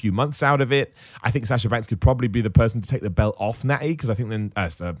a good few months out of it. I think Sasha Banks could probably be the person to take the belt off Natty, because I think then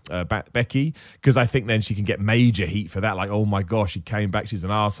Becky, because I think then she can get major heat for that. Like, oh my gosh, she came back, she's an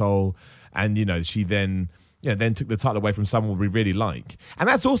asshole, and she then took the title away from someone we really like. And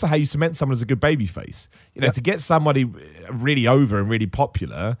that's also how you cement someone as a good babyface. To get somebody really over and really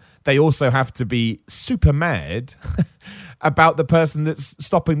popular, they also have to be super mad about the person that's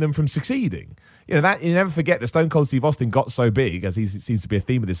stopping them from succeeding. That you never forget that Stone Cold Steve Austin got so big, as he seems to be a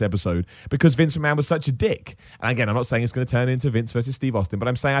theme of this episode, because Vince McMahon was such a dick. And again, I'm not saying it's going to turn into Vince versus Steve Austin, but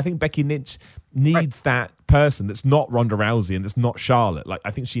I'm saying I think Becky Lynch needs that person that's not Ronda Rousey and that's not Charlotte. Like,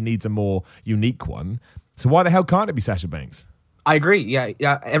 I think she needs a more unique one. So why the hell can't it be Sasha Banks? I agree.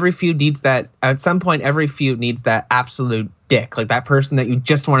 Yeah. Every feud needs that. At some point, every feud needs that absolute dick, like that person that you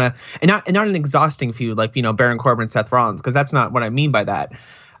just want to, and not an exhausting feud like Baron Corbin and Seth Rollins, because that's not what I mean by that.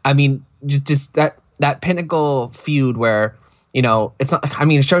 I mean just that pinnacle feud where it's not. I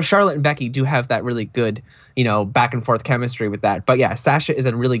mean, Charlotte and Becky do have that really good back and forth chemistry with that. But yeah, Sasha is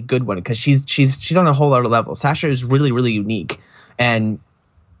a really good one because she's on a whole other level. Sasha is really, really unique, and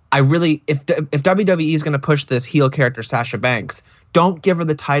I really, if WWE is going to push this heel character Sasha Banks, don't give her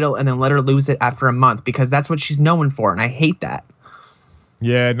the title and then let her lose it after a month, because that's what she's known for, and I hate that.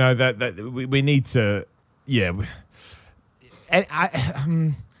 Yeah, no, that we need to. Yeah,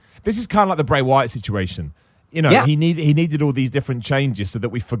 and this is kind of like the Bray Wyatt situation. He needed all these different changes so that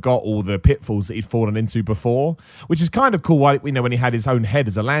we forgot all the pitfalls that he'd fallen into before, which is kind of cool. When he had his own head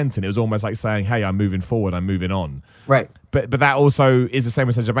as a lantern, it was almost like saying, "Hey, I'm moving forward. I'm moving on." Right. But that also is the same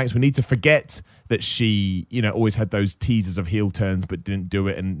with Sasha Banks. We need to forget that she, always had those teasers of heel turns, but didn't do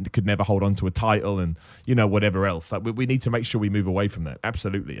it and could never hold on to a title and whatever else. Like we need to make sure we move away from that.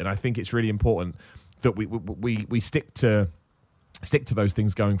 Absolutely. And I think it's really important that we stick to those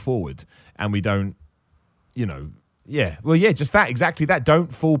things going forward, and we don't. Just that, exactly that.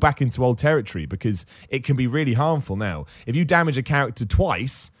 Don't fall back into old territory, because it can be really harmful now. If you damage a character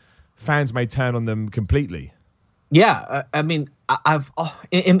twice, fans may turn on them completely. Yeah, I mean, I've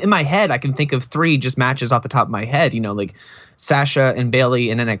in my head, I can think of 3 just matches off the top of my head, like Sasha and Bayley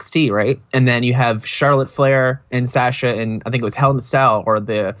in NXT, right? And then you have Charlotte Flair and Sasha in, I think it was Hell in a Cell, or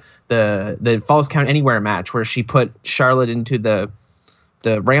the Falls Count Anywhere match where she put Charlotte into the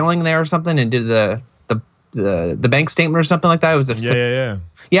railing there or something and did the bank statement or something like that. It was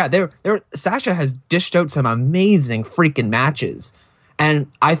yeah. Sasha has dished out some amazing freaking matches, and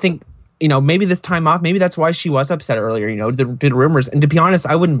I think maybe this time off, maybe that's why she was upset earlier. The rumors, and to be honest,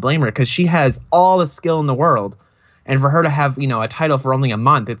 I wouldn't blame her, because she has all the skill in the world, and for her to have a title for only a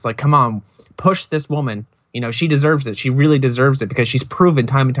month, it's like, come on, push this woman. She deserves it. She really deserves it, because she's proven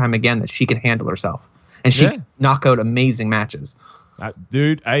time and time again that she can handle herself, and she can knock out amazing matches.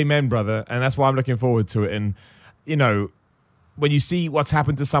 Dude, amen, brother. And that's why I'm looking forward to it. And, when you see what's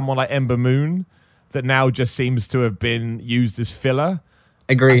happened to someone like Ember Moon, that now just seems to have been used as filler.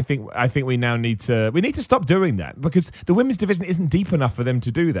 Agree. I think we now need to stop doing that, because the women's division isn't deep enough for them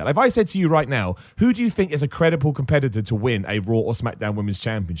to do that. If I said to you right now, who do you think is a credible competitor to win a Raw or SmackDown Women's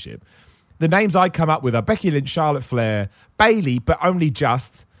Championship? The names I come up with are Becky Lynch, Charlotte Flair, Bayley, but only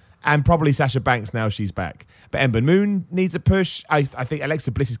just, and probably Sasha Banks now she's back. But Ember Moon needs a push. I think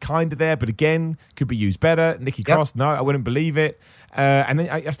Alexa Bliss is kind of there, but again, could be used better. Nikki Cross, no, I wouldn't believe it. And then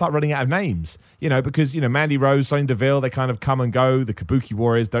I start running out of names, because, Mandy Rose, Sonya Deville, they kind of come and go. The Kabuki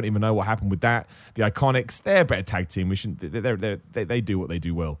Warriors, don't even know what happened with that. The Iconics, they're a better tag team. They do what they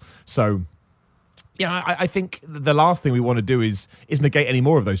do well. So, I think the last thing we want to do is negate any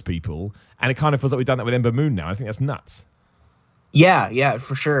more of those people. And it kind of feels like we've done that with Ember Moon now. I think that's nuts. Yeah,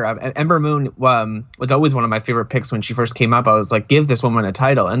 for sure. Ember Moon was always one of my favorite picks when she first came up. I was like, give this woman a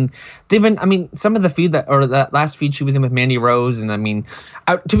title. And they've been, some of the feud that last feud she was in with Mandy Rose. And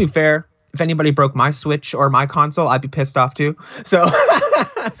to be fair, if anybody broke my Switch or my console, I'd be pissed off too. So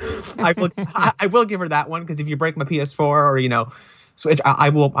I will give her that one, because if you break my PS4 or, Switch, I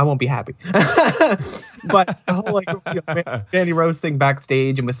won't be happy. But the whole Mandy Rose thing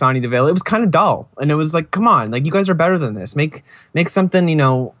backstage and with Sonya Deville, it was kind of dull, and it was like, come on, you guys are better than this. Make something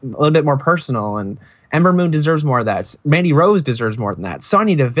a little bit more personal. And Ember Moon deserves more of that. Mandy Rose deserves more than that.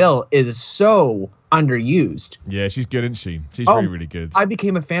 Sonya Deville is so underused. Yeah, she's good, isn't she? She's really, really good. I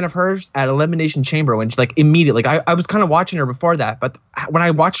became a fan of hers at Elimination Chamber when she, like, immediately. Like, I was kind of watching her before that, but when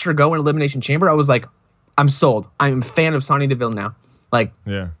I watched her go in Elimination Chamber, I was like, I'm sold. I'm a fan of Sonya Deville now. Like,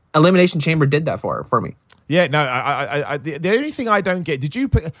 yeah. Elimination Chamber did that for me. Yeah, no, the only thing I don't get,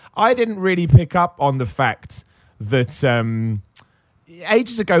 I didn't really pick up on the fact that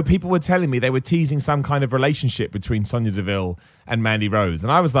ages ago people were telling me they were teasing some kind of relationship between Sonya Deville and Mandy Rose.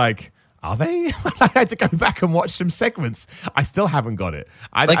 And I was like, are they? I had to go back and watch some segments. I still haven't got it.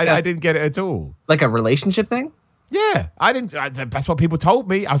 I didn't get it at all. Like a relationship thing? Yeah, that's what people told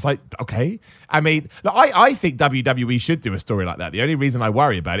me. I was like, okay. I mean, look, I think WWE should do a story like that. The only reason I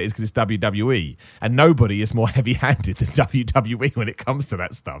worry about it is because it's WWE, and nobody is more heavy-handed than WWE when it comes to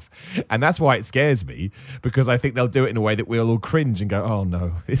that stuff. And that's why it scares me, because I think they'll do it in a way that we'll all cringe and go, oh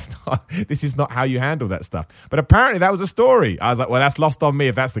no, this is not how you handle that stuff. But apparently that was a story. I was like, well, that's lost on me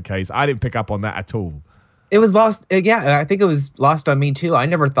if that's the case. I didn't pick up on that at all. It was lost. Yeah, I think it was lost on me too. I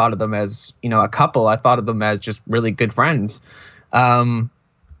never thought of them as, a couple. I thought of them as just really good friends.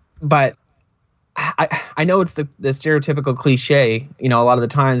 But I know it's the stereotypical cliche, a lot of the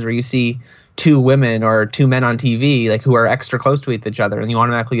times where you see two women or two men on TV, like, who are extra close to each other, and you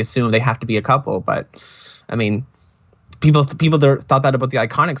automatically assume they have to be a couple. But I mean, people thought that about the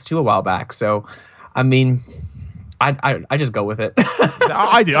Iconics too a while back. So, I mean, I just go with it.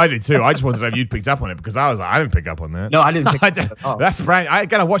 I did too. I just wanted to know if you'd picked up on it, because I was like, I didn't pick up on that. No, I didn't pick up on it at all. That's brand.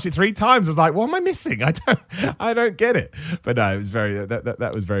 I watched it 3 times. I was like, what am I missing? I don't get it. But no, it was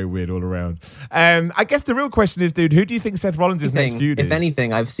that was very weird all around. I guess the real question is, dude, who do you think Seth Rollins' next feud is? If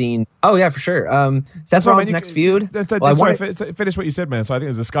anything, I've seen. Oh yeah, for sure. Seth Rollins' next feud. Finish what you said, man. So I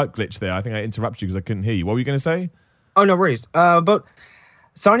think there's a Skype glitch there. I think I interrupted you because I couldn't hear you. What were you going to say? Oh, no worries. But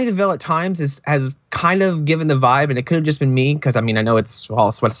Sonya Deville at times has kind of given the vibe, and it could have just been me, because I mean, I know it's all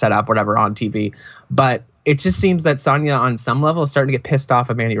set up, whatever, on TV, but it just seems that Sonya on some level is starting to get pissed off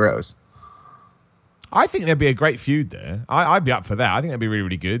at Mandy Rose. I think there'd be a great feud there. I'd be up for that. I think that'd be really,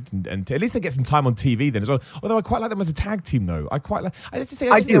 really good, and at least they get some time on TV then as well. Although I quite like them as a tag team, though. I just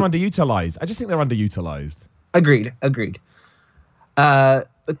think they're underutilized. I just think they're underutilized. Agreed.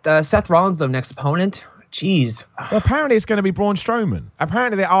 With Seth Rollins, though, next opponent. Jeez. Well, apparently it's going to be Braun Strowman.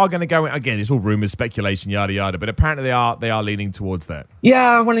 Apparently they are going to go, again, it's all rumors, speculation, yada yada, but apparently they are leaning towards that.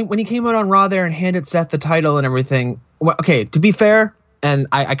 Yeah, when he came out on Raw there and handed Seth the title and everything. Well, okay, to be fair, and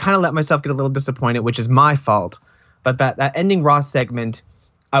I kind of let myself get a little disappointed, which is my fault. But that ending Raw segment,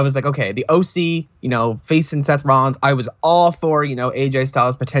 I was like, okay, the OC, facing Seth Rollins, I was all for, AJ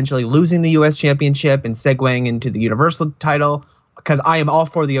Styles potentially losing the US Championship and segueing into the Universal title. Because I am all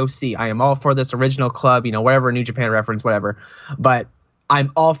for the OC. I am all for this original club, whatever, New Japan reference, whatever. But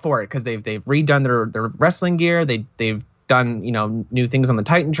I'm all for it because they've redone their wrestling gear. They've done, new things on the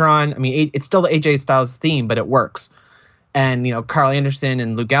Titantron. I mean, it's still the AJ Styles theme, but it works. And, Carl Anderson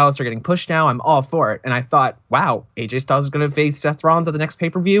and Luke Gallows are getting pushed now. I'm all for it. And I thought, wow, AJ Styles is going to face Seth Rollins at the next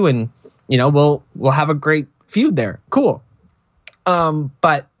pay-per-view, and, we'll have a great feud there. Cool.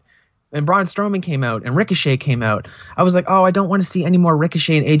 But when Braun Strowman came out and Ricochet came out, I was like, oh, I don't want to see any more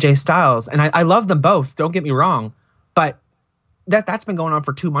Ricochet and AJ Styles. And I love them both, don't get me wrong. But that's been going on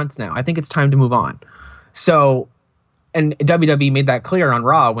for 2 months now. I think it's time to move on. So, and WWE made that clear on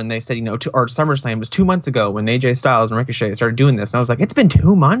Raw when they said, or SummerSlam was 2 months ago when AJ Styles and Ricochet started doing this. And I was like, it's been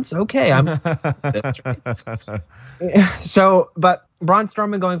 2 months? Okay. That's right. So, but Braun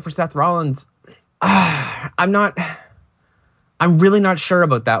Strowman going for Seth Rollins, I'm really not sure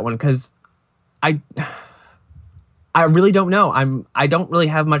about that one, because I really don't know. I don't really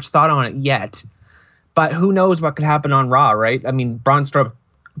have much thought on it yet, but who knows what could happen on Raw, right? I mean, Braun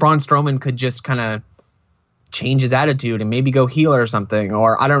Strowman could just kind of change his attitude and maybe go heel or something,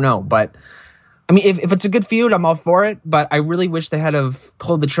 or I don't know. But I mean, if it's a good feud, I'm all for it. But I really wish they had have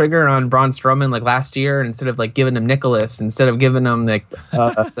pulled the trigger on Braun Strowman like last year, instead of like giving him Nicholas, instead of giving him Nicholas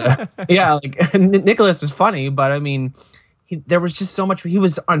was funny, but I mean, there was just so much. He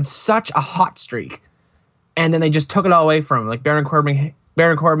was on such a hot streak, and then they just took it all away from him. Like Baron Corbin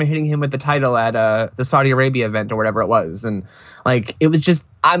hitting him with the title at the Saudi Arabia event or whatever it was, and like it was just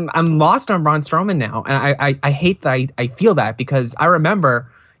I'm lost on Braun Strowman now, and I hate that. I feel that, because I remember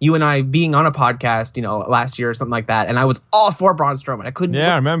you and I being on a podcast, last year or something like that, and I was all for Braun Strowman. I couldn't.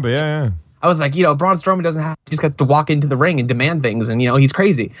 Yeah, I remember. Yeah. I was like, Braun Strowman just gets to walk into the ring and demand things, and he's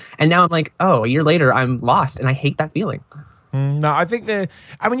crazy. And now I'm like, oh, a year later, I'm lost, and I hate that feeling. No, I think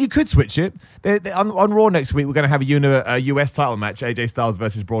you could switch it. On Raw next week, we're going to have a US title match, AJ Styles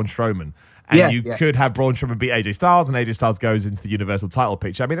versus Braun Strowman. And you could have Braun Strowman beat AJ Styles, and AJ Styles goes into the Universal title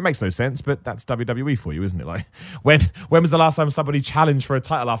picture. I mean, it makes no sense, but that's WWE for you, isn't it? Like, when was the last time somebody challenged for a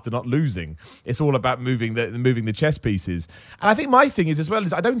title after not losing? It's all about moving the chess pieces. And I think my thing is, as well,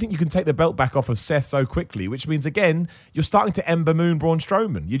 is I don't think you can take the belt back off of Seth so quickly, which means, again, you're starting to Ember Moon Braun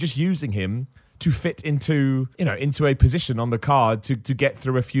Strowman. You're just using him to fit into a position on the card to get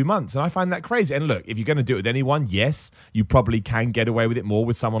through a few months. And I find that crazy. And look, if you're going to do it with anyone, yes, you probably can get away with it more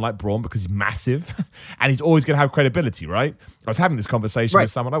with someone like Braun because he's massive and he's always going to have credibility, right? I was having this conversation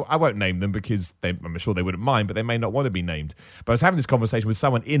with someone, I won't name them because I'm sure they wouldn't mind, but they may not want to be named. But I was having this conversation with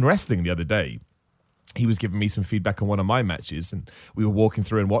someone in wrestling the other day. He was giving me some feedback on one of my matches, and we were walking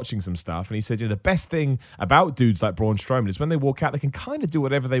through and watching some stuff. And he said, the best thing about dudes like Braun Strowman is when they walk out, they can kind of do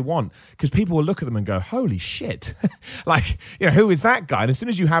whatever they want because people will look at them and go, holy shit. Like, who is that guy? And as soon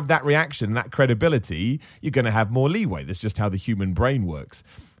as you have that reaction, that credibility, you're going to have more leeway. That's just how the human brain works.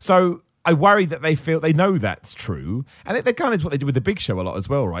 So I worry that they know that's true. And they kind of is what they did with the Big Show a lot as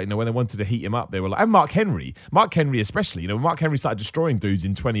well, right? When they wanted to heat him up, they were like, and Mark Henry especially, when Mark Henry started destroying dudes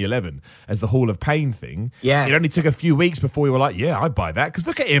in 2011 as the Hall of Pain thing. Yes. It only took a few weeks before we were like, yeah, I'd buy that. Because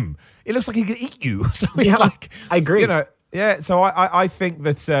look at him. It looks like he could eat you. So it's like, I agree. So I think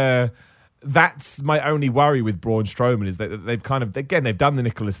that, that's my only worry with Braun Strowman is that they've kind of, again, they've done the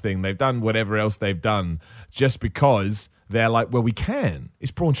Nicholas thing. They've done whatever else they've done just because they're like, well, we can.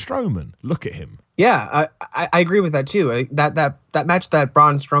 It's Braun Strowman. Look at him. Yeah, I agree with that too. That match that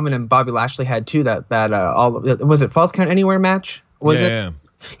Braun Strowman and Bobby Lashley had too. Was it Falls Count Anywhere match? Was it?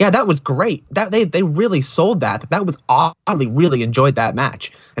 Yeah, that was great. That they really sold that. That was oddly really enjoyed that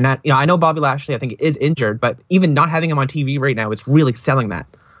match. And that I know Bobby Lashley I think is injured, but even not having him on TV right now is really selling that.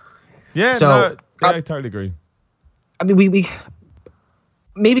 Yeah, so I totally agree. I mean, we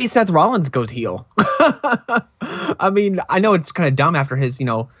maybe Seth Rollins goes heel. I mean, I know it's kind of dumb after his,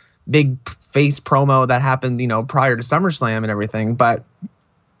 big face promo that happened, prior to SummerSlam and everything. But,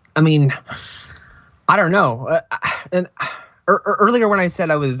 I mean, I don't know. Earlier when I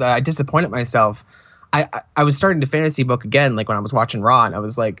said I was disappointed myself, I was starting to fantasy book again, like when I was watching Raw, and I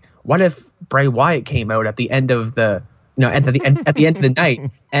was like, what if Bray Wyatt came out at the end of the at the end of the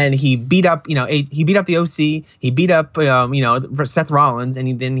night, and he beat up, he beat up the OC, he beat up, Seth Rollins,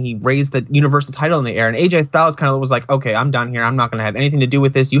 and then he raised the Universal title in the air, and AJ Styles kind of was like, okay, I'm done here. I'm not going to have anything to do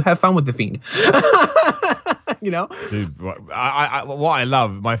with this. You have fun with the Fiend. Dude, what I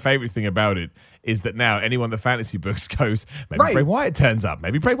love, my favorite thing about it is that now anyone the fantasy books goes, maybe Bray Wyatt turns up.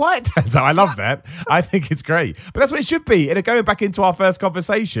 Maybe Bray Wyatt turns up. I love that. I think it's great. But that's what it should be. And going back into our first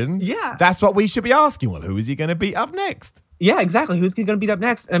conversation, that's what we should be asking. Well, who is he going to beat up next? Yeah, exactly. Who's he going to beat up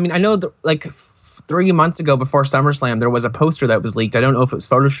next? I mean, I know that 3 months ago before SummerSlam, there was a poster that was leaked. I don't know if it was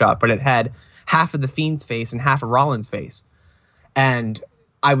Photoshop, but it had half of the Fiend's face and half of Rollins' face. And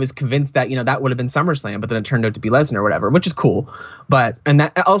I was convinced that, that would have been SummerSlam, but then it turned out to be Lesnar or whatever, which is cool. And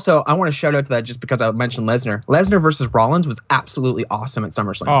that also, I want to shout out to that just because I mentioned Lesnar. Lesnar versus Rollins was absolutely awesome at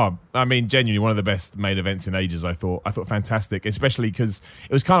SummerSlam. Oh, I mean, genuinely one of the best main events in ages, I thought fantastic, especially because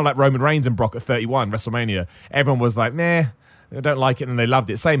it was kind of like Roman Reigns and Brock at 31, WrestleMania. Everyone was like, meh, I don't like it, and they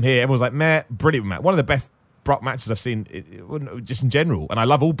loved it. Same here. Everyone was like, meh, brilliant match. One of the best Brock matches I've seen, just in general. And I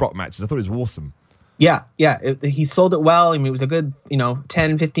love all Brock matches. I thought it was awesome. Yeah. He sold it well. I mean, it was a good, 10,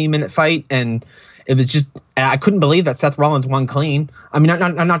 15-minute fight, and it was just, I couldn't believe that Seth Rollins won clean. I mean,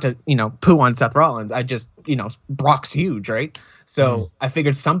 not to, poo on Seth Rollins. I just, Brock's huge, right? So I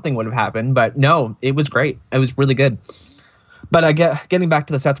figured something would have happened, but no, it was great. It was really good. But getting back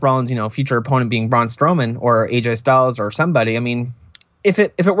to the Seth Rollins, future opponent being Braun Strowman or AJ Styles or somebody, I mean, if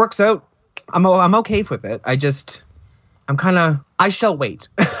it works out, I'm okay with it. I shall wait.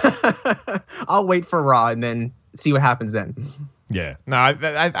 I'll wait for Raw and then see what happens then. Yeah. No,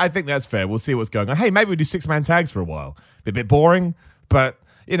 I think that's fair. We'll see what's going on. Hey, maybe we do 6-man tags for a while. A bit boring, but,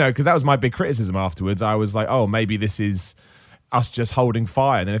 because that was my big criticism afterwards. I was like, oh, maybe this is us just holding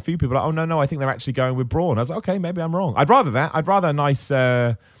fire. And then a few people are like, oh, no, I think they're actually going with Braun. I was like, okay, maybe I'm wrong. I'd rather that. I'd rather a nice,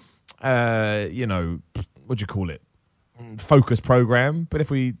 what do you call it? Focus program. But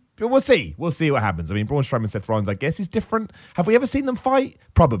we'll see. We'll see what happens. I mean, Braun Strowman and Seth Rollins, I guess, is different. Have we ever seen them fight?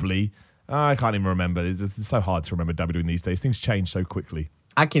 Probably. I can't even remember. It's so hard to remember WWE these days. Things change so quickly.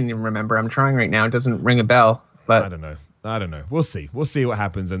 I can't even remember. I'm trying right now. It doesn't ring a bell. But I don't know. We'll see. We'll see what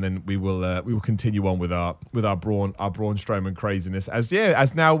happens, and then we will continue on with our Braun Strowman craziness. As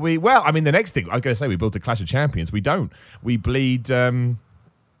now the next thing I was going to say, we built a Clash of Champions. We don't. We bleed.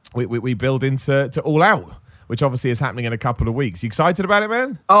 We build into All Out. which obviously is happening in a couple of weeks. You excited about it,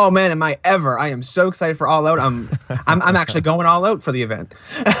 man? Oh man, am I ever? I am so excited for All Out. I'm actually going all out for the event.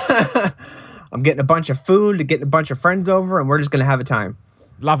 I'm getting a bunch of food, getting a bunch of friends over, and we're just going to have a time.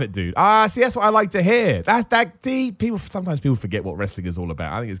 Love it, dude. See, that's what I like to hear. Sometimes people forget what wrestling is all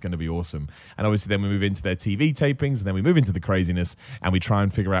about. I think it's going to be awesome. And obviously then we move into their TV tapings, and then we move into the craziness, and we try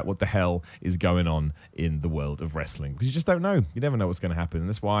and figure out what the hell is going on in the world of wrestling. Because you just don't know. You never know what's going to happen. And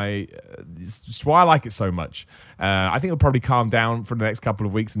that's why I like it so much. I think it'll probably calm down for the next couple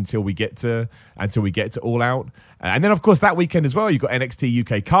of weeks until we get to All Out. And then, of course, that weekend as well, you've got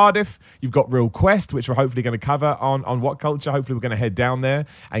NXT UK Cardiff. You've got Real Quest, which we're hopefully going to cover on What Culture. Hopefully we're going to head down there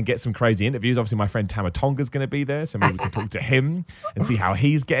and get some crazy interviews. Obviously, my friend Tama Tonga's going to be there, so maybe we can talk to him and see how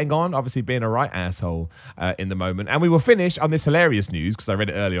he's getting on. Obviously, being a right asshole in the moment. And we will finish on this hilarious news, because I read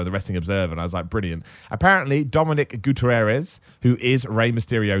it earlier on the Wrestling Observer, and I was like, brilliant. Apparently, Dominic Gutierrez, who is Rey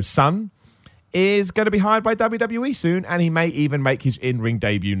Mysterio's son, is going to be hired by WWE soon, and he may even make his in-ring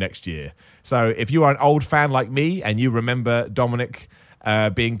debut next year. So if you are an old fan like me and you remember Dominic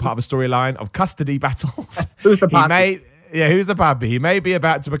being part of a storyline of custody battles, who's the puppy? Who's the puppy? He may be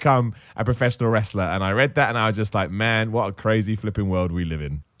about to become a professional wrestler. And I read that and I was just like, man, what a crazy flipping world we live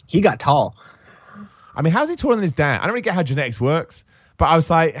in. He got tall. I mean, how's he taller than his dad? I don't really get how genetics works, but I was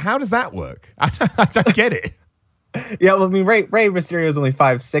like, how does that work? I don't get it. Yeah, well, I mean, Rey Mysterio is only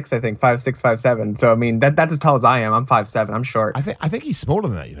 5'6", I think, 5'6", 5'7". So I mean, that's as tall as I am. I'm 5'7". I'm short. I think he's smaller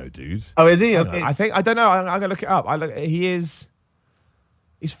than that, dude. Oh, is he? Okay. I don't know. I'm gonna look it up. He's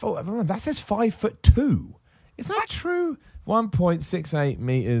full. That says 5'2". Is that true? 1.68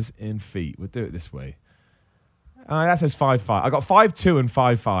 meters in feet. We'll do it this way. That says 5'5". I got 5'2" and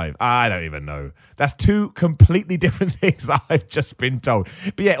 5'5". I don't even know. That's two completely different things that I've just been told.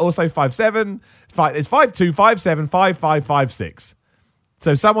 But yeah, also 5'7". There's 5'2", 5'7", 5'5", 5'6".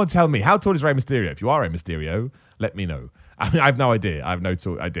 So someone tell me, how tall is Rey Mysterio? If you are Rey Mysterio, let me know. I mean, I have no idea. I have no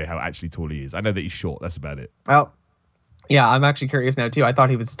idea how actually tall he is. I know that he's short. That's about it. Well, yeah, I'm actually curious now, too. I thought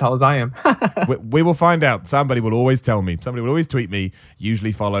he was as tall as I am. we will find out. Somebody will always tell me. Somebody will always tweet me,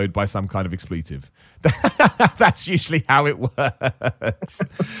 usually followed by some kind of expletive. That's usually how it works.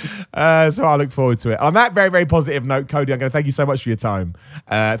 So I look forward to it. On that very, very positive note, Cody, I'm going to thank you so much for your time.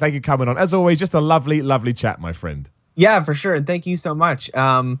 Thank you for coming on. As always, just a lovely, lovely chat, my friend. Yeah, for sure. And thank you so much.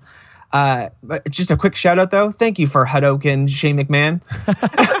 But just a quick shout out, though. Thank you for Hadouken, Shane McMahon.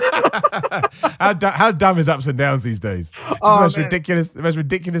 How dumb is ups and downs these days? The most ridiculous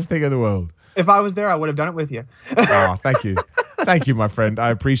thing in the world. If I was there, I would have done it with you. Oh, thank you. Thank you, my friend.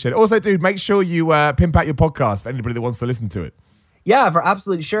 I appreciate it. Also, dude, make sure you pimp out your podcast for anybody that wants to listen to it. Yeah, for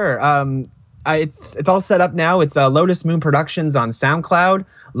absolutely sure. It's all set up now. It's Lotus Moon Productions on SoundCloud,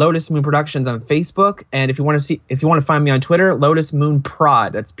 Lotus Moon Productions on Facebook, and if you want to find me on Twitter, Lotus Moon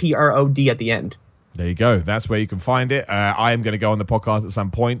Prod. That's PROD at the end. There you go. That's where you can find it. I am going to go on the podcast at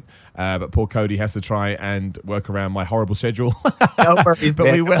some point, but poor Cody has to try and work around my horrible schedule. No worries,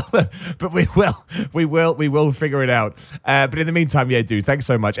 but we will figure it out. But in the meantime, yeah, dude, thanks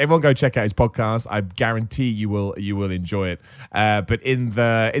so much. Everyone, go check out his podcast. I guarantee you will enjoy it. But in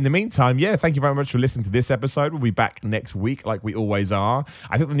the meantime, yeah, thank you very much for listening to this episode. We'll be back next week, like we always are.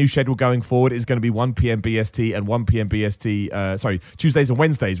 I think the new schedule going forward is going to be 1 p.m. BST and 1 p.m. BST. Tuesdays and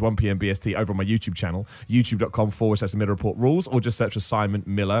Wednesdays, 1 p.m. BST over on my YouTube channel, youtube.com/The Miller Report Rules, or just search for Simon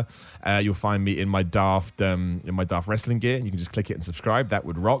Miller. You'll find me in my daft wrestling gear, and you can just click it and subscribe. That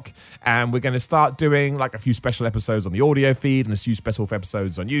would rock. And we're going to start doing like a few special episodes on the audio feed and a few special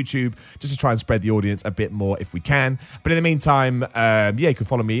episodes on YouTube, just to try and spread the audience a bit more if we can. But in the meantime, you can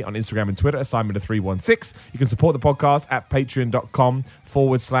follow me on Instagram and Twitter at SimonMiller316. You can support the podcast at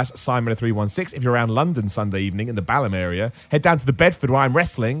patreon.com/SimonMiller316. If you're around London Sunday evening in the Balham area, head down to the Bedford where I'm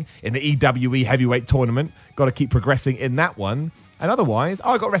wrestling in the EWE Heavyweight Tournament. Got to keep progressing in that one. And otherwise,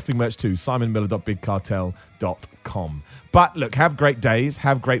 I got wrestling merch too, simonmiller.bigcartel.com. But look, have great days,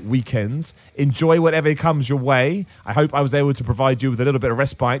 have great weekends, enjoy whatever comes your way. I hope I was able to provide you with a little bit of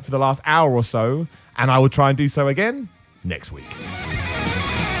respite for the last hour or so, and I will try and do so again next week.